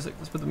 where's our music?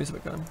 Let's put the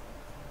music back on.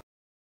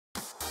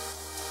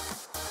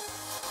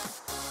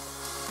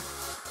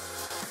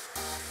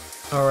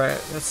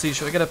 Alright, let's see.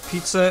 Should I get a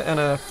pizza and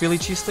a Philly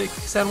cheesesteak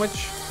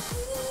sandwich?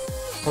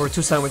 Or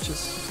 2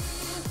 sandwiches?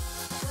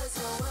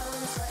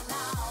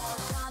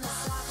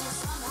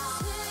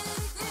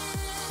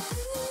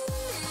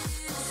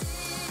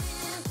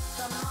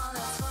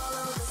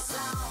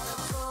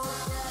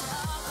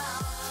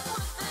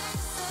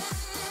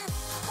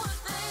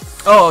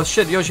 Oh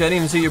shit, Yoshi, I didn't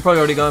even see you. You're probably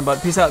already gone,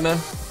 but peace out, man.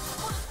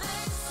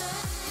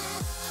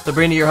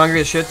 Sabrina, you're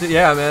hungry as shit too?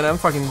 Yeah, man, I'm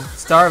fucking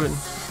starving.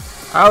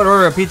 I would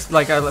order a pizza,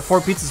 like 4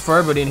 pizzas for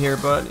everybody in here,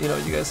 but you know,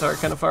 you guys are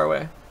kind of far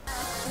away.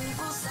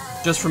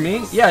 Just for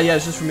me? Yeah,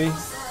 it's just for me.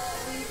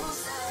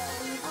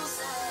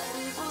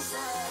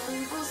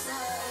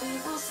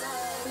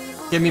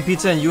 Give me a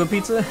pizza and you a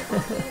pizza?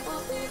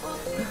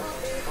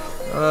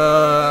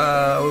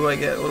 What do I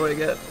get? What do I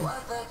get?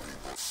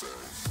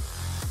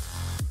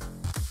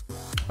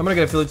 I'm gonna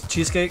get a Philly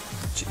cheesesteak.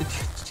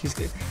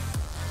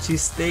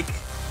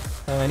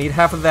 I need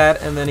half of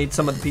that, and then eat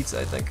some of the pizza,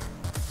 I think.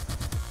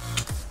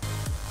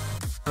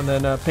 And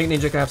then Pink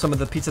Ninja can have some of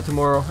the pizza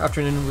tomorrow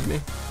afternoon with me.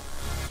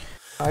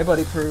 Hi,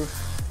 buddy, proof.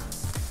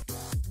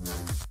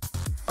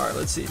 All right,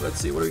 let's see. What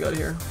do we got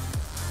here?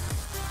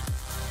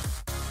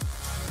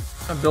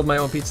 I build my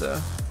own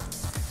pizza.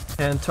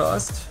 Hand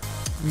tossed,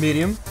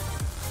 medium.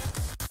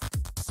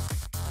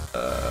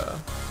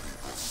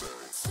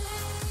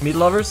 Meat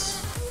lovers.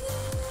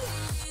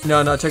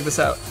 No, check this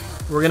out.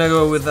 We're gonna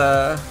go with,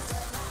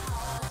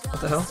 what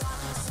the hell?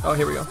 Oh,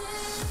 here we go.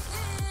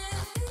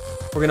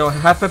 We're gonna go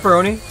half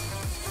pepperoni,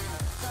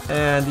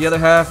 and the other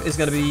half is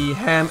gonna be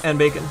ham and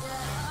bacon.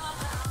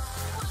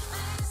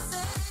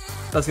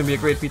 That's gonna be a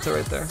great pizza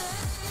right there.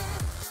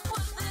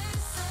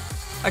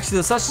 Actually,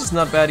 the sausage is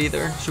not bad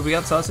either. Should we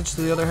add sausage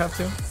to the other half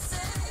too?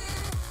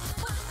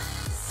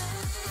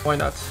 Why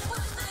not?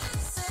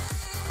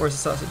 Where's the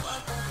sausage?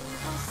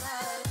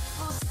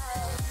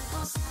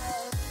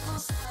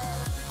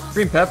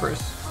 Green peppers?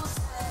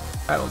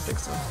 I don't think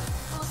so.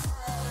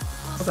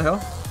 What the hell?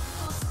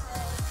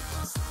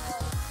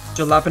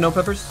 Jalapeno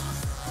peppers?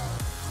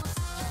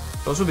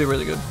 Those would be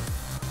really good.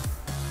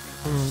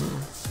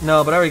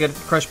 No, but I already got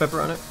crushed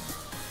pepper on it.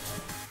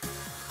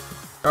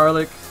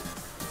 Garlic.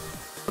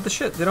 What the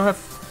shit? They don't have...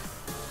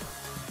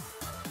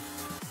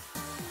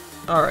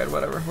 Alright,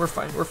 whatever. We're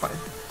fine.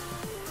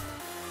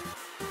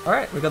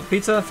 Alright, we got the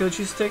pizza, Philly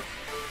cheesesteak.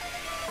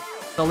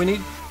 That's all we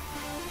need.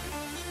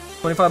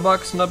 25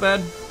 bucks, not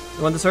bad.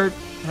 You want dessert?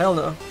 Hell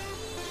no.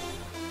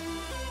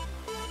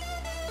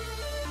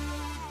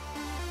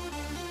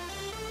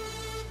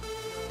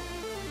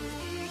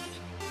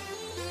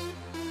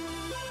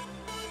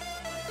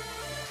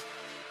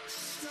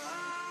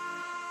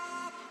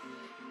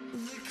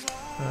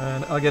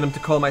 And I'll get him to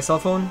call my cell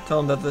phone, tell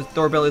him that the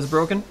doorbell is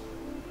broken.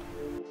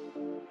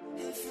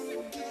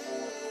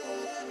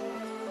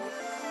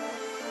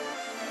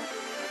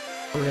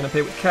 We're gonna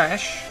pay with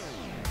cash.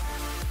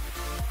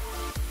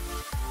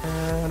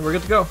 And we're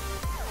good to go.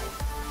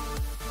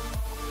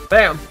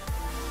 Bam!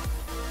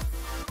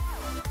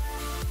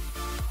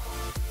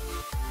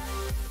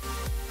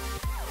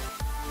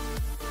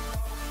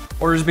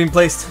 Orders being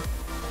placed.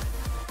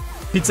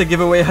 Pizza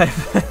giveaway hype.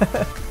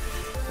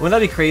 Wouldn't that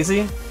be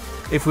crazy?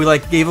 If we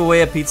like gave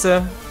away a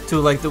pizza to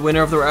like the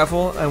winner of the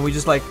raffle and we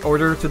just like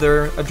order to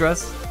their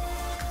address?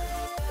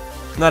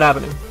 Not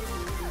happening.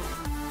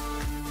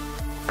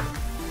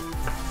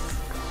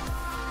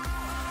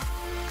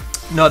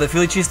 No, the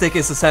Philly cheesesteak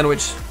is a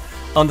sandwich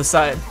on the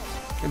side.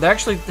 They're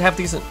actually half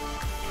decent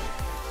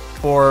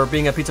for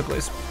being a pizza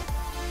place.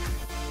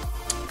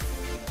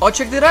 Oh,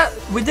 check that out!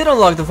 We did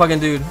unlock the fucking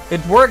dude.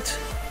 It worked.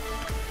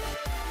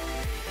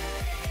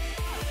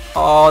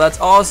 Oh, that's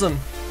awesome.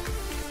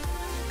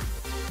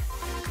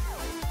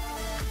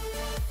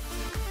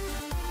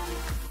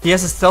 He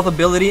has a stealth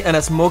ability and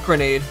a smoke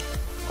grenade.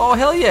 Oh,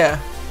 hell yeah.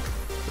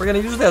 We're gonna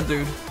use that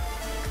dude.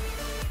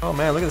 Oh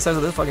man, look at the size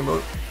of this fucking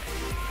boat.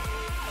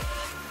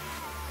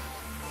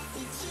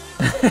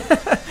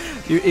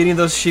 You're eating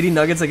those shitty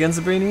nuggets again,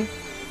 Sabrini?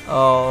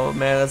 Oh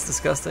man, that's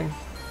disgusting.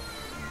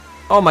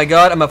 Oh my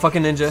god, I'm a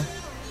fucking ninja.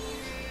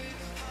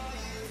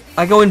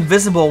 I go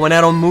invisible when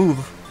I don't move.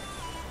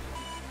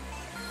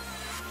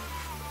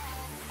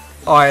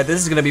 Alright,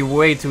 this is gonna be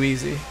way too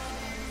easy.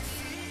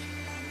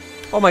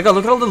 Oh my god,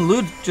 look at all the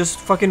loot just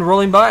fucking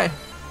rolling by.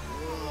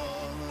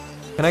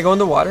 Can I go in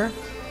the water?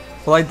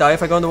 Will I die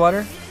if I go in the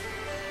water?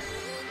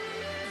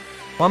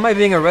 Why am I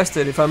being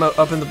arrested if I'm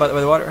up in the by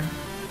the water?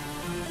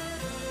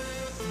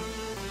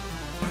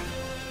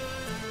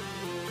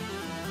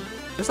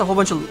 There's a whole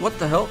bunch of... What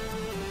the hell?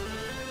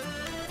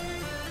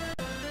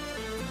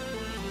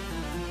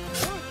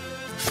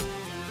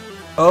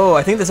 Oh,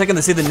 I think the second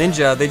they see the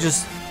ninja, they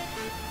just...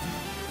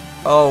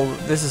 Oh,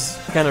 this is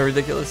kind of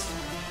ridiculous.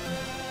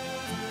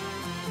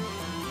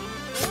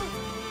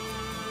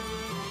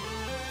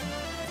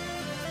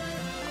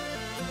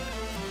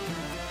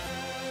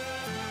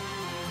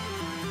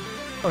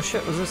 Oh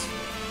shit, what's this?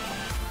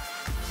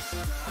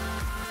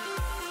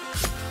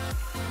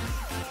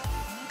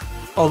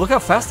 Oh, look how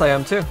fast I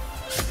am too.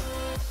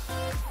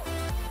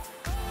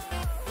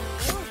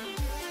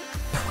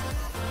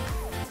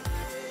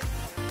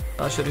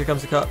 Oh shit, here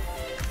comes the cop.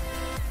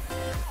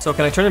 So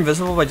can I turn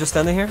invisible by just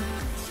standing here?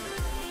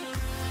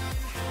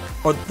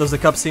 Or does the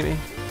cop see me?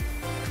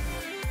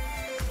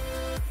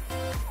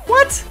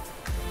 What?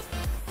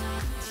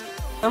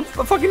 I'm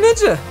a fucking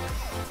ninja!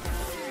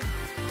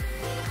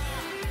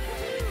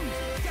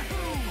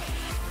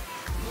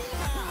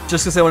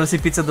 Just because I want to see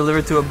pizza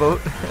delivered to a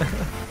boat?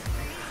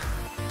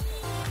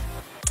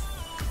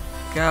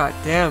 God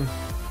damn.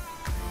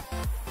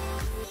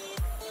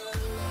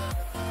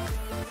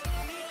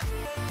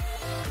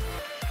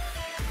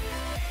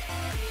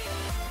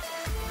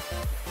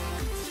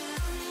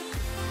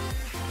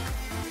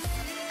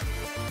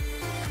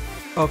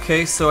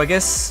 Okay, so I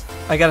guess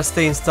I gotta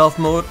stay in stealth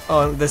mode.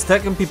 The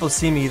second people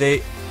see me, they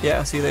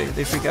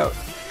freak out.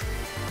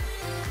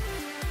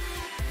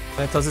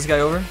 Can I toss this guy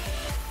over?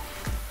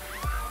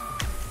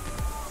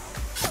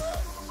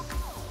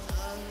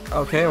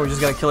 Okay, we're just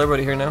gonna kill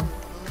everybody here now.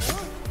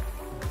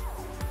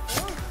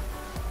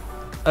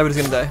 Everybody's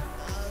gonna die.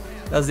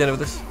 That's the end of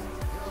this.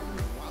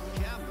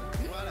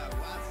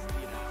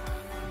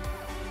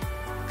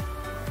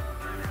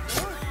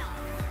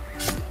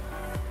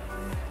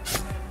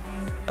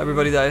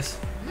 Everybody dies.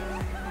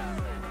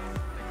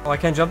 Oh, I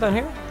can't jump down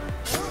here?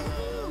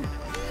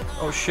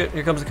 Oh shit,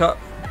 here comes the cop.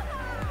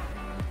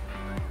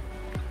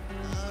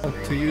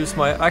 To use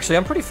my... Actually,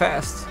 I'm pretty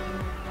fast.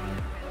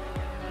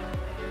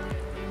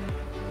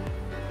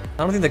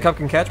 I don't think the cop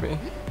can catch me.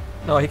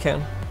 No, he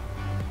can.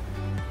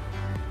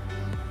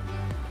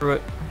 Through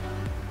it.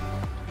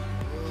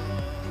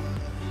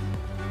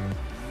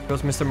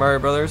 Goes Mr. Mario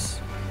Brothers.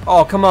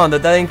 Oh, come on,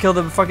 that didn't kill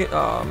the fucking...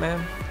 Oh,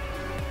 man.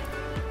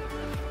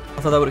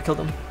 I thought that would have killed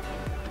him.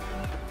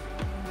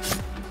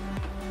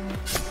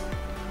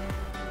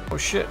 Oh,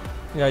 shit.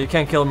 Yeah, you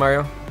can't kill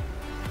Mario.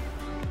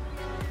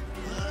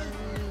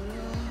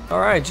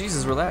 Alright,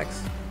 Jesus,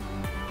 relax.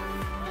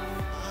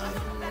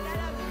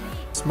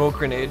 Smoke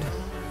grenade.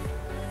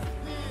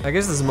 I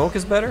guess the smoke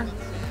is better?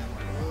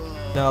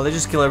 No, they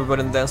just kill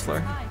everybody on the dance floor.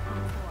 How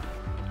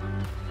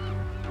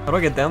do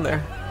I get down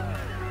there?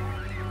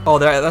 Oh,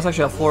 that's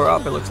actually a floor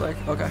up, it looks like.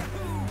 Okay.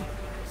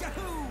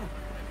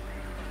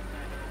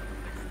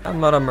 I'm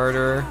not a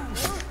murderer.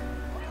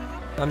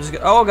 I'm just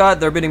gonna... Oh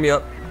god, they're beating me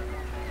up.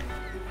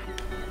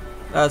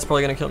 That's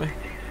probably gonna kill me.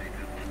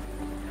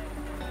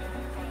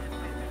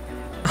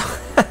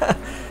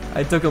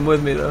 I took him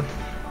with me though.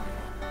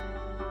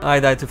 I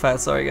died too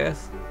fast, sorry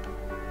guys.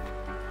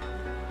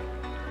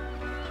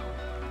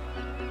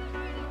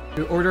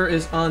 Your order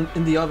is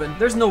in the oven.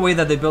 There's no way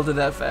that they built it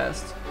that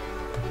fast.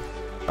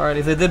 Alright,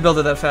 if they did build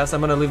it that fast,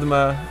 I'm gonna leave them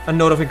a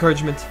note of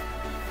encouragement.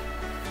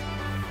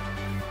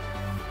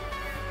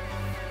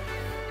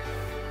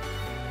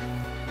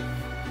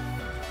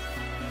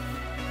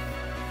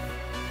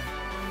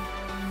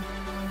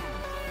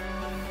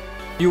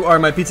 You are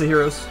my pizza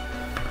heroes.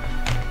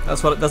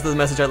 That's the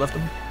message I left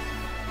them.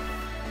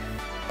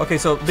 Okay,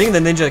 so being the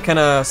ninja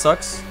kinda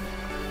sucks.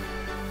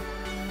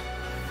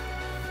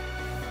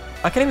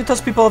 I can't even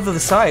touch people off to the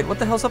side. What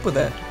the hell's up with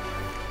that?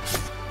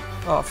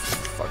 Oh,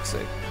 for fuck's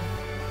sake.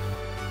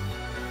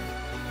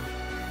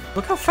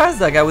 Look how fast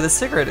that guy with a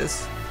cigarette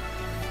is.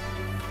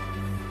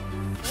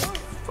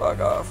 Fuck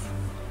off.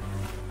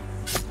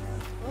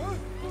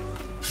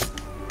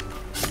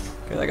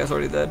 Okay, that guy's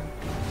already dead.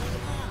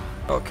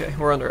 Okay,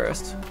 we're under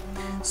arrest.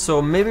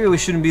 So maybe we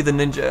shouldn't be the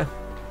ninja.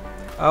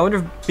 I wonder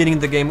if beating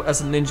the game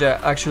as a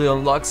ninja actually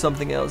unlocks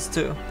something else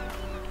too.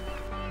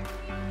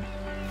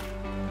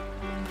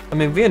 I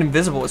mean, being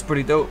invisible is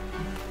pretty dope.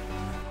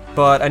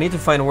 But I need to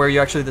find where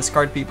you actually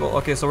discard people.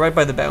 Okay, so right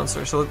by the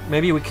bouncer. So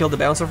maybe we kill the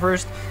bouncer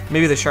first.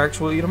 Maybe the sharks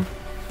will eat him.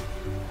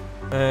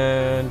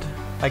 And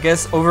I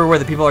guess over where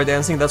the people are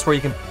dancing, that's where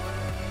you can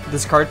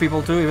discard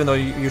people too, even though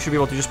you should be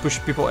able to just push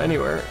people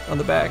anywhere on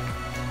the back.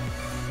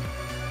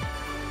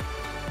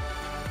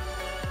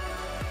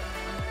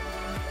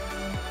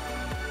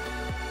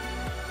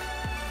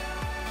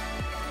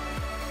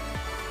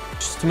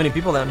 Just too many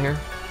people down here.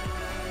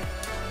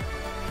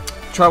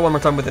 Try one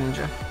more time with the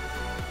ninja.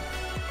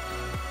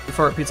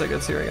 Before our pizza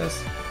gets here, I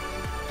guess.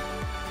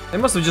 They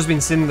must have just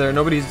been sitting there.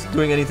 Nobody's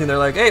doing anything. They're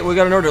like, hey, we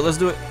got an order. Let's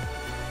do it.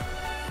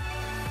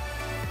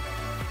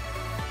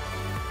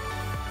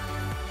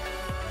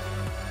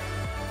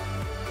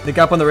 The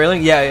gap on the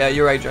railing? Yeah,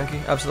 you're right,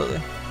 Junkie.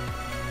 Absolutely.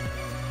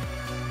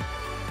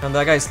 And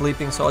that guy's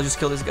sleeping, so I'll just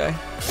kill this guy.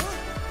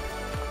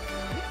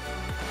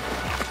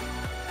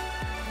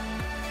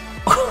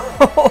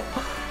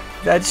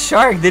 That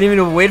shark didn't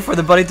even wait for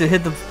the buddy to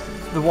hit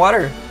the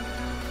water.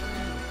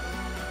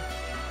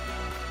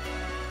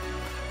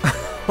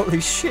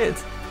 Holy shit.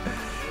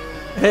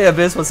 Hey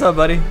Abyss, what's up,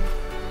 buddy?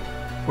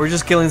 We're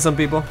just killing some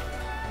people.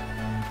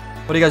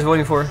 What are you guys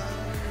voting for?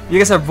 You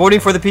guys are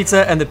voting for the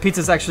pizza, and the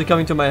pizza's actually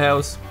coming to my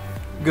house.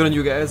 Good on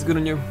you guys, good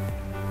on you.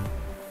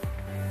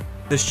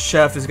 This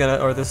chef is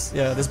gonna, or this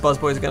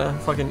busboy is gonna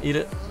fucking eat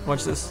it.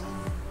 Watch this.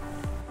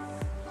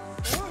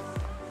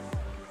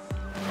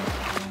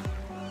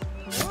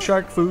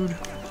 Shark food.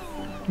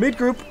 Meat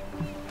group.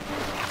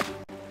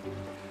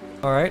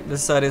 Alright,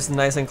 this side is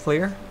nice and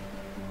clear.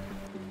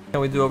 What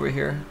can we do over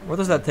here? Where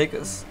does that take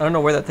us? I don't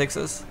know where that takes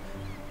us.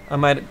 I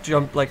might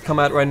jump, like, come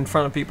out right in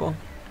front of people.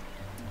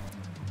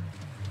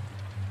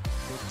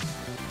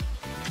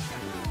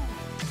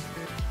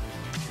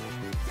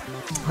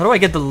 How do I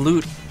get the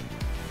loot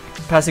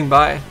passing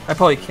by? I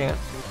probably can't.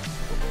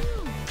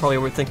 Probably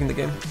overthinking the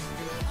game.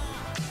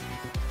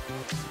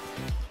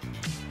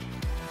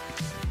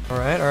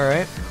 Alright,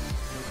 alright.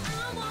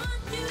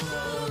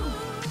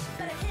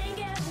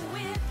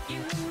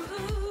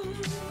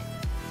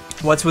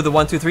 What's with the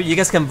 1, 2, 3? You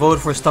guys can vote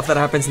for stuff that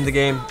happens in the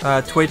game.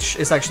 Twitch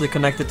is actually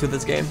connected to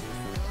this game.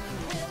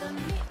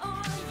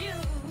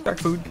 Shark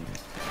food.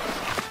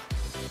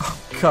 Oh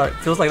god, it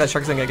feels like that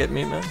shark's gonna get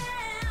me, man.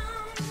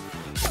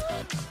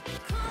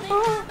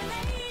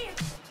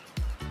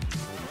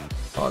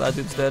 Oh, that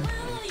dude's dead.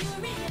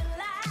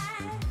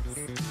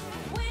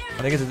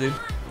 I think it's a dude.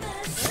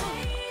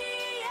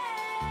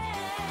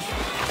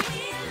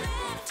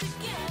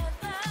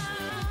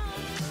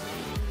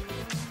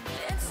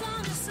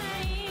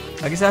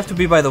 I guess I have to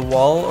be by the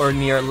wall or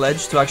near a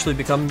ledge to actually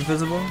become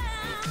invisible.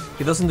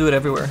 He doesn't do it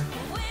everywhere.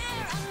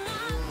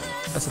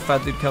 That's a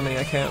fat dude coming,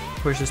 I can't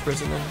push this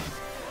person in.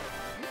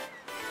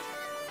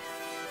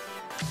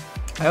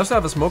 I also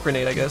have a smoke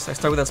grenade, I guess. I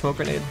start with that smoke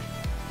grenade.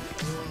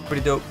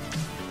 Pretty dope.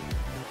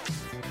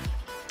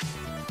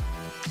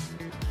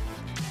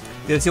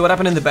 Did you see what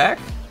happened in the back?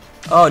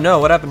 Oh no,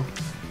 what happened?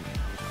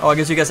 Oh, I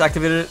guess you guys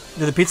activated it.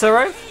 Did the pizza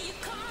arrive?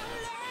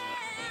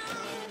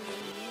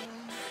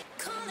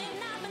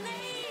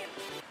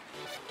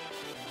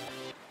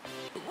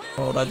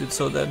 Oh, that dude's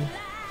so dead.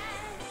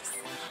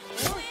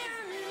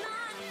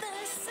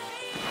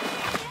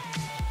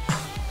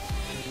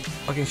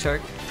 Fucking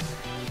shark.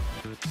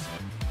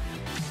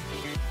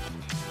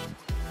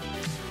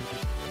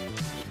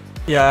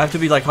 Yeah, I have to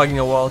be like hugging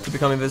a wall to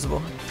become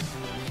invisible.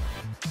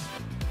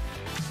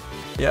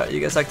 Yeah, you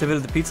guys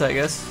activated the pizza, I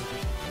guess.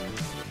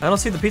 I don't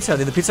see the pizza.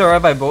 Did the pizza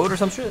arrive by boat or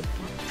some shit?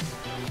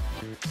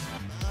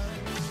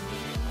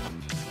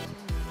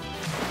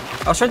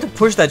 I was trying to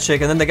push that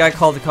chick and then the guy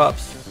called the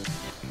cops.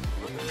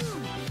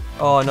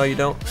 Oh, no you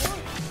don't.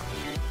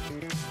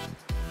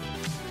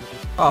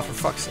 Oh, for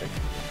fuck's sake.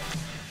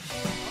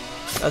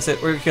 That's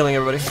it, we're killing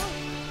everybody.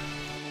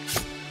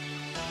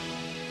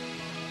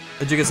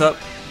 The jig is up.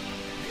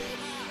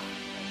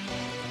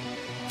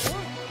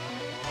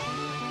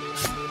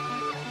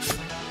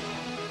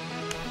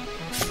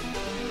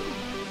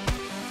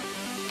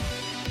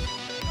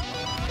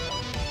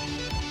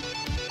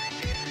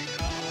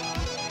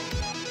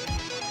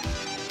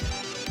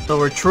 So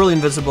we're truly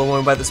invisible when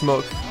we're by the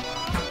smoke.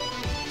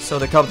 So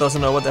the cop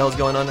doesn't know what the hell's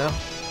going on now.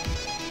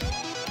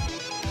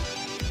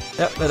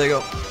 Yep, there they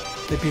go.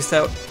 They pieced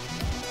out.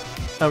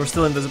 And we're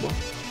still invisible.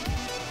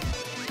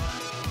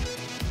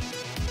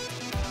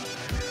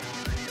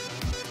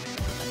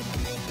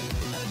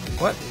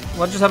 What?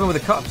 What just happened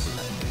with the cops?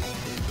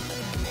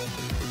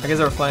 I guess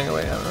they were flying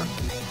away, I don't know.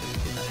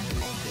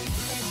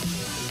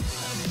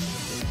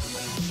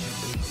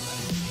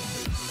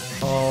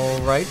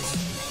 Alright.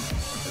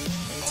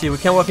 See, we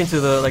can't walk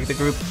into the the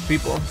group of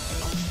people.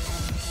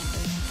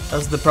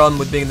 That's the problem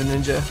with being the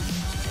ninja.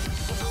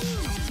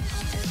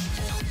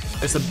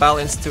 There's a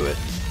balance to it.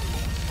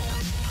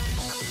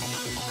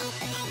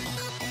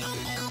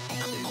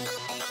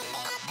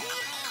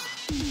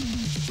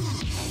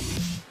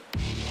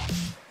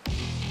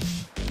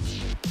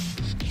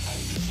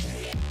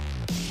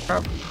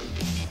 Crap.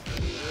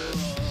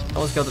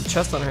 Almost got the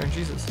chest on her,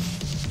 Jesus.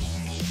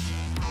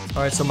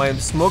 Alright, so my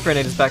smoke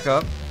grenade is back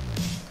up.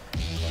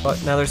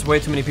 But now there's way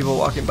too many people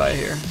walking by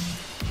here.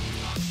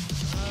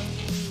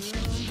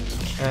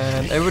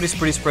 And everybody's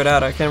pretty spread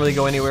out. I can't really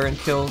go anywhere and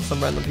kill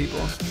some random people.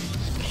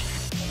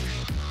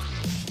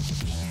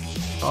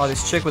 Oh,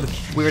 this chick with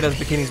weird ass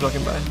bikinis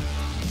walking by.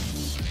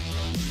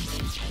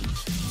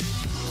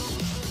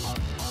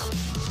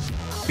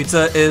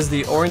 Pizza is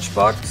the orange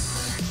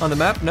box on the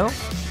map? No?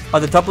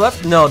 On the top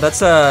left? No,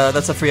 that's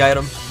a free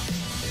item.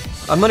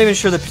 I'm not even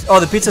sure the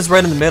the pizza's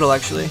right in the middle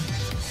actually.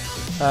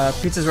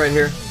 Pizza's right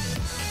here.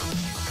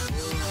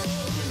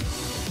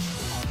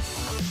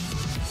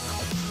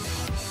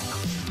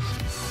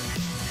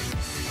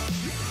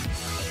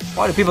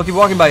 Why do people keep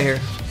walking by here?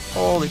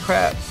 Holy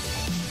crap.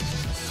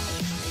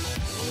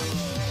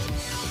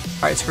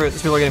 Alright, screw it.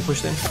 These people are getting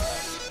pushed in.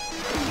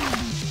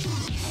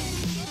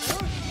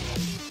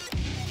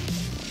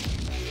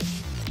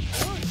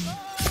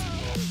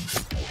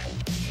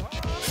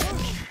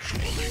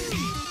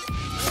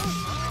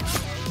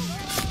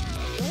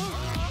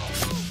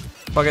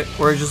 Fuck it,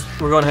 we're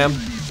going ham.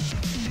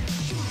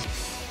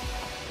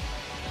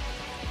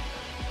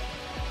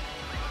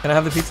 Can I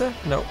have the pizza?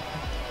 No.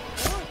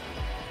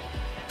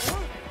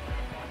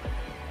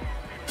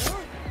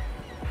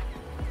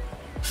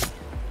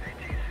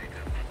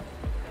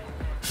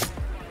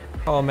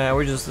 Oh man,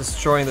 we're just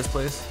destroying this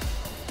place.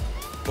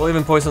 We'll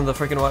even poison the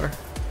freaking water.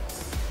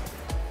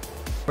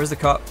 Where's the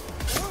cop?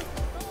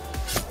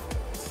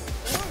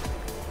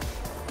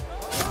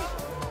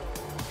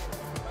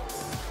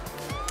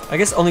 I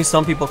guess only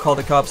some people call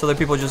the cops, other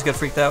people just get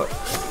freaked out.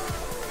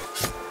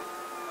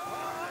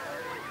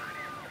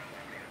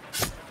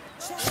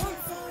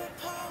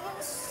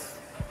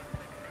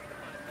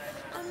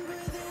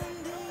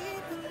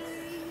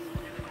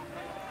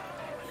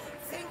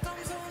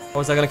 Oh,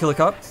 is that gonna kill the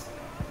cop?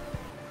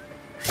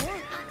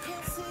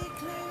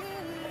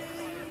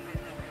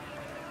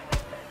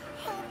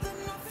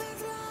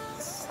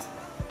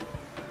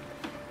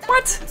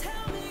 What?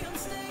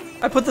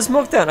 I put the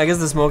smoke down. I guess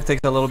the smoke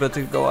takes a little bit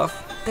to go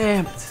off.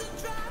 Damn it.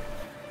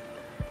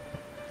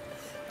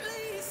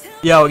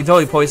 Yeah, we can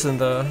totally poison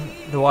the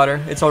water.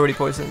 It's already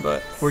poisoned,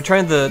 but we're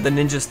trying the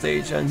ninja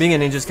stage, and being a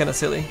ninja is kind of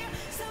silly.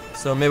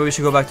 So maybe we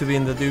should go back to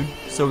being the dude,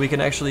 so we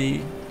can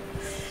actually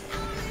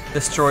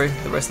destroy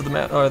the rest of the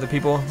map, or the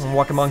people, and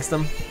walk amongst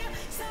them.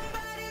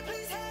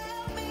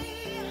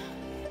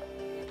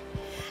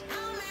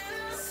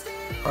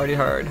 Party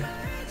hard.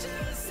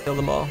 Kill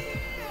them all.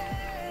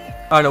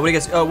 I don't know. What do you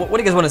guys? What do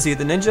you guys want to see?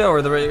 The ninja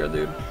or the regular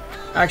dude?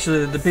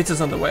 Actually, the pizza's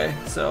on the way,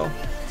 so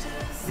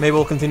maybe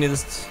we'll continue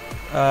this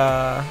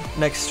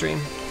next stream.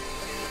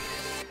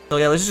 So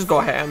yeah, let's just go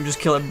ham. Just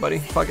kill everybody.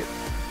 Fuck it.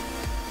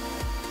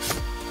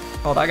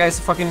 Oh, that guy's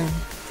a fucking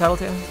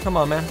tattletale. Come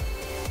on, man.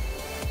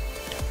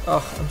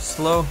 Oh, I'm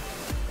slow.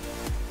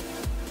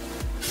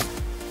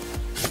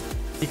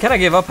 He kind of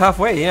gave up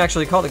halfway. He didn't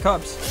actually call the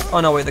cops.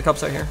 Oh no, wait, the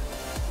cops are here.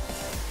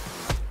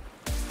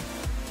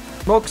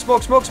 Smoke,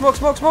 smoke, smoke, smoke,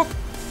 smoke, smoke.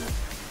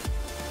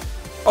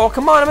 Oh,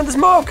 come on, I'm in the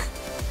smoke.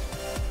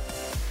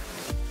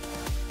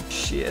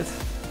 Shit.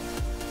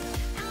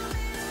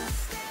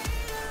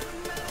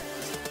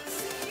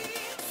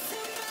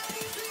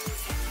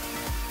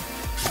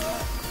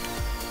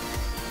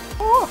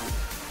 Oh.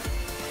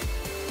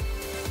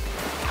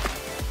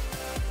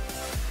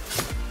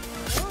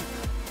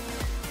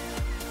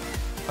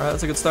 Alright,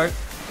 that's a good start.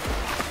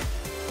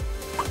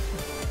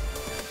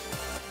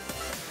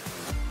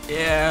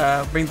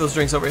 Yeah, bring those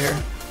drinks over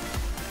here.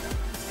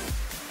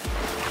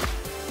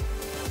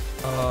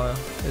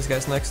 This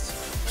guy's next.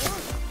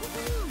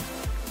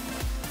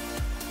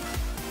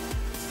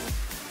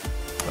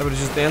 Everybody's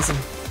just dancing.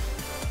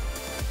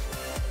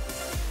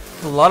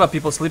 A lot of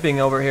people sleeping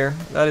over here.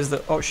 That is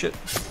the... Oh shit.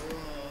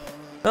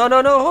 No,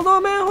 no, no, hold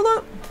on, man, hold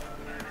on.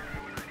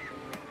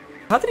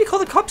 How did he call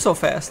the cops so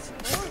fast?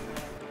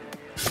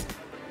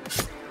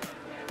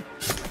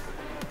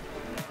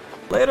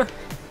 Later.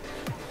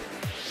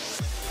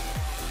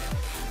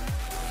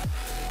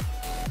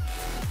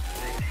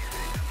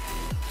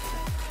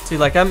 See,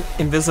 like, I'm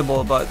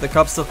invisible, but the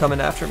cop's still coming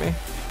after me.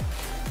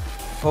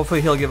 Hopefully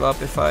he'll give up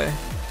if I...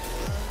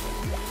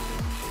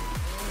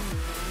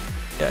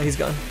 Yeah, he's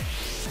gone.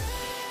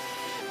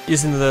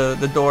 Using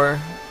the door,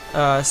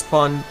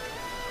 spawned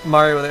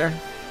Mario there.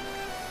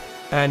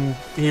 And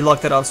he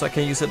locked it off, so I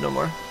can't use it no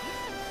more.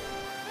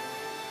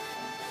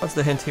 What's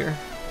the hint here?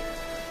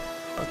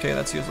 Okay,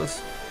 that's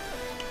useless.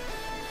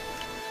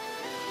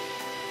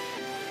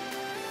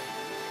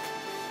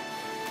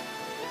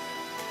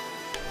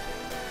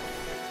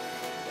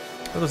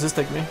 Where does this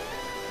take me?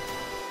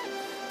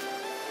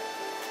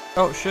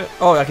 Oh shit.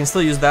 Oh, I can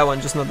still use that one,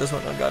 just not this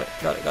one. Oh, got it,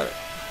 got it, got it.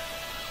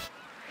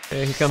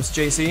 Okay, here comes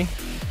JC.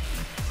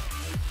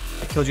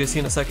 I'll kill JC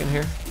in a second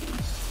here.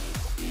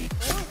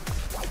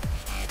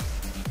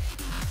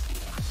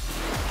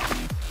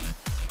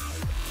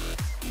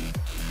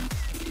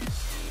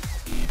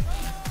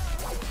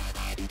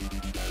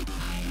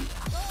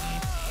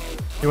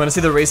 You want to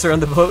see the racer on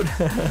the boat?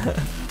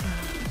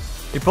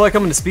 You probably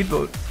come in a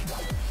speedboat.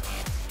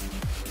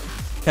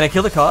 Can I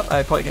kill the cop?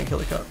 I probably can't kill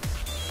the cop.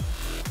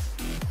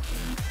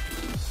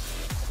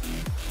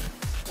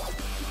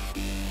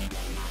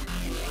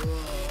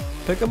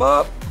 Pick him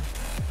up!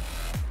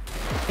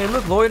 Hey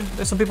look, Lloyd,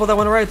 there's some people that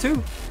want to ride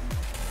too.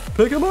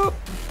 Pick him up!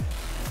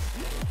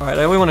 Alright,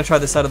 I really want to try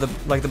this side of the,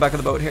 like the back of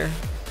the boat here.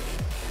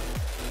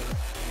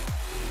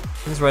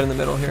 He's right in the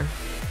middle here.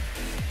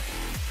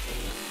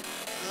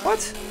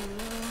 What?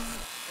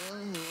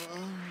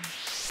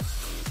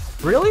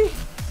 Really?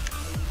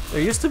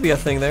 There used to be a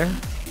thing there.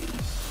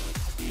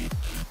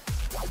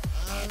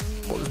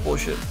 Oh, this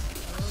bullshit.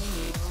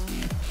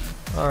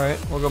 Alright,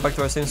 we'll go back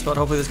to our same spot.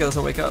 Hopefully this guy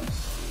doesn't wake up.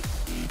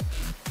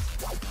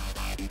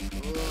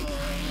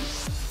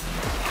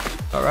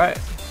 Alright.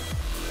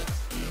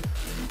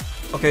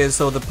 Okay,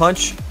 so the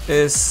punch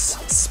is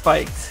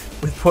spiked.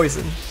 with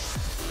poison.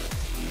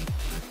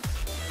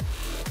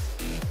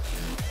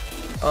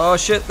 Oh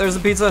shit, there's the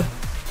pizza.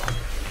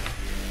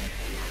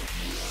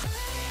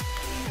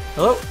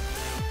 Hello?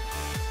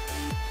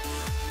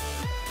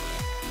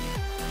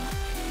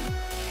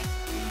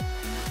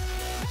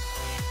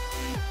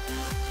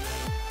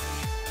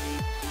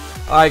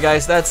 Alright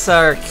guys, that's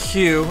our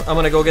cue. I'm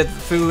gonna go get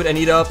food and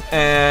eat up,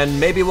 and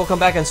maybe we'll come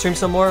back and stream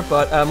some more,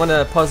 but I'm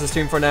gonna pause the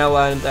stream for now,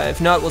 and if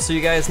not, we'll see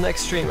you guys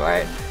next stream.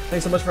 Alright,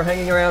 thanks so much for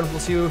hanging around. We'll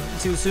see you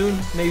soon,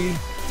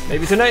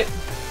 maybe tonight.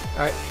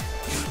 Alright.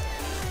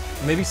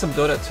 Maybe some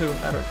Dota too.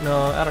 I don't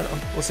know.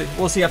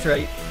 We'll see after I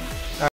eat.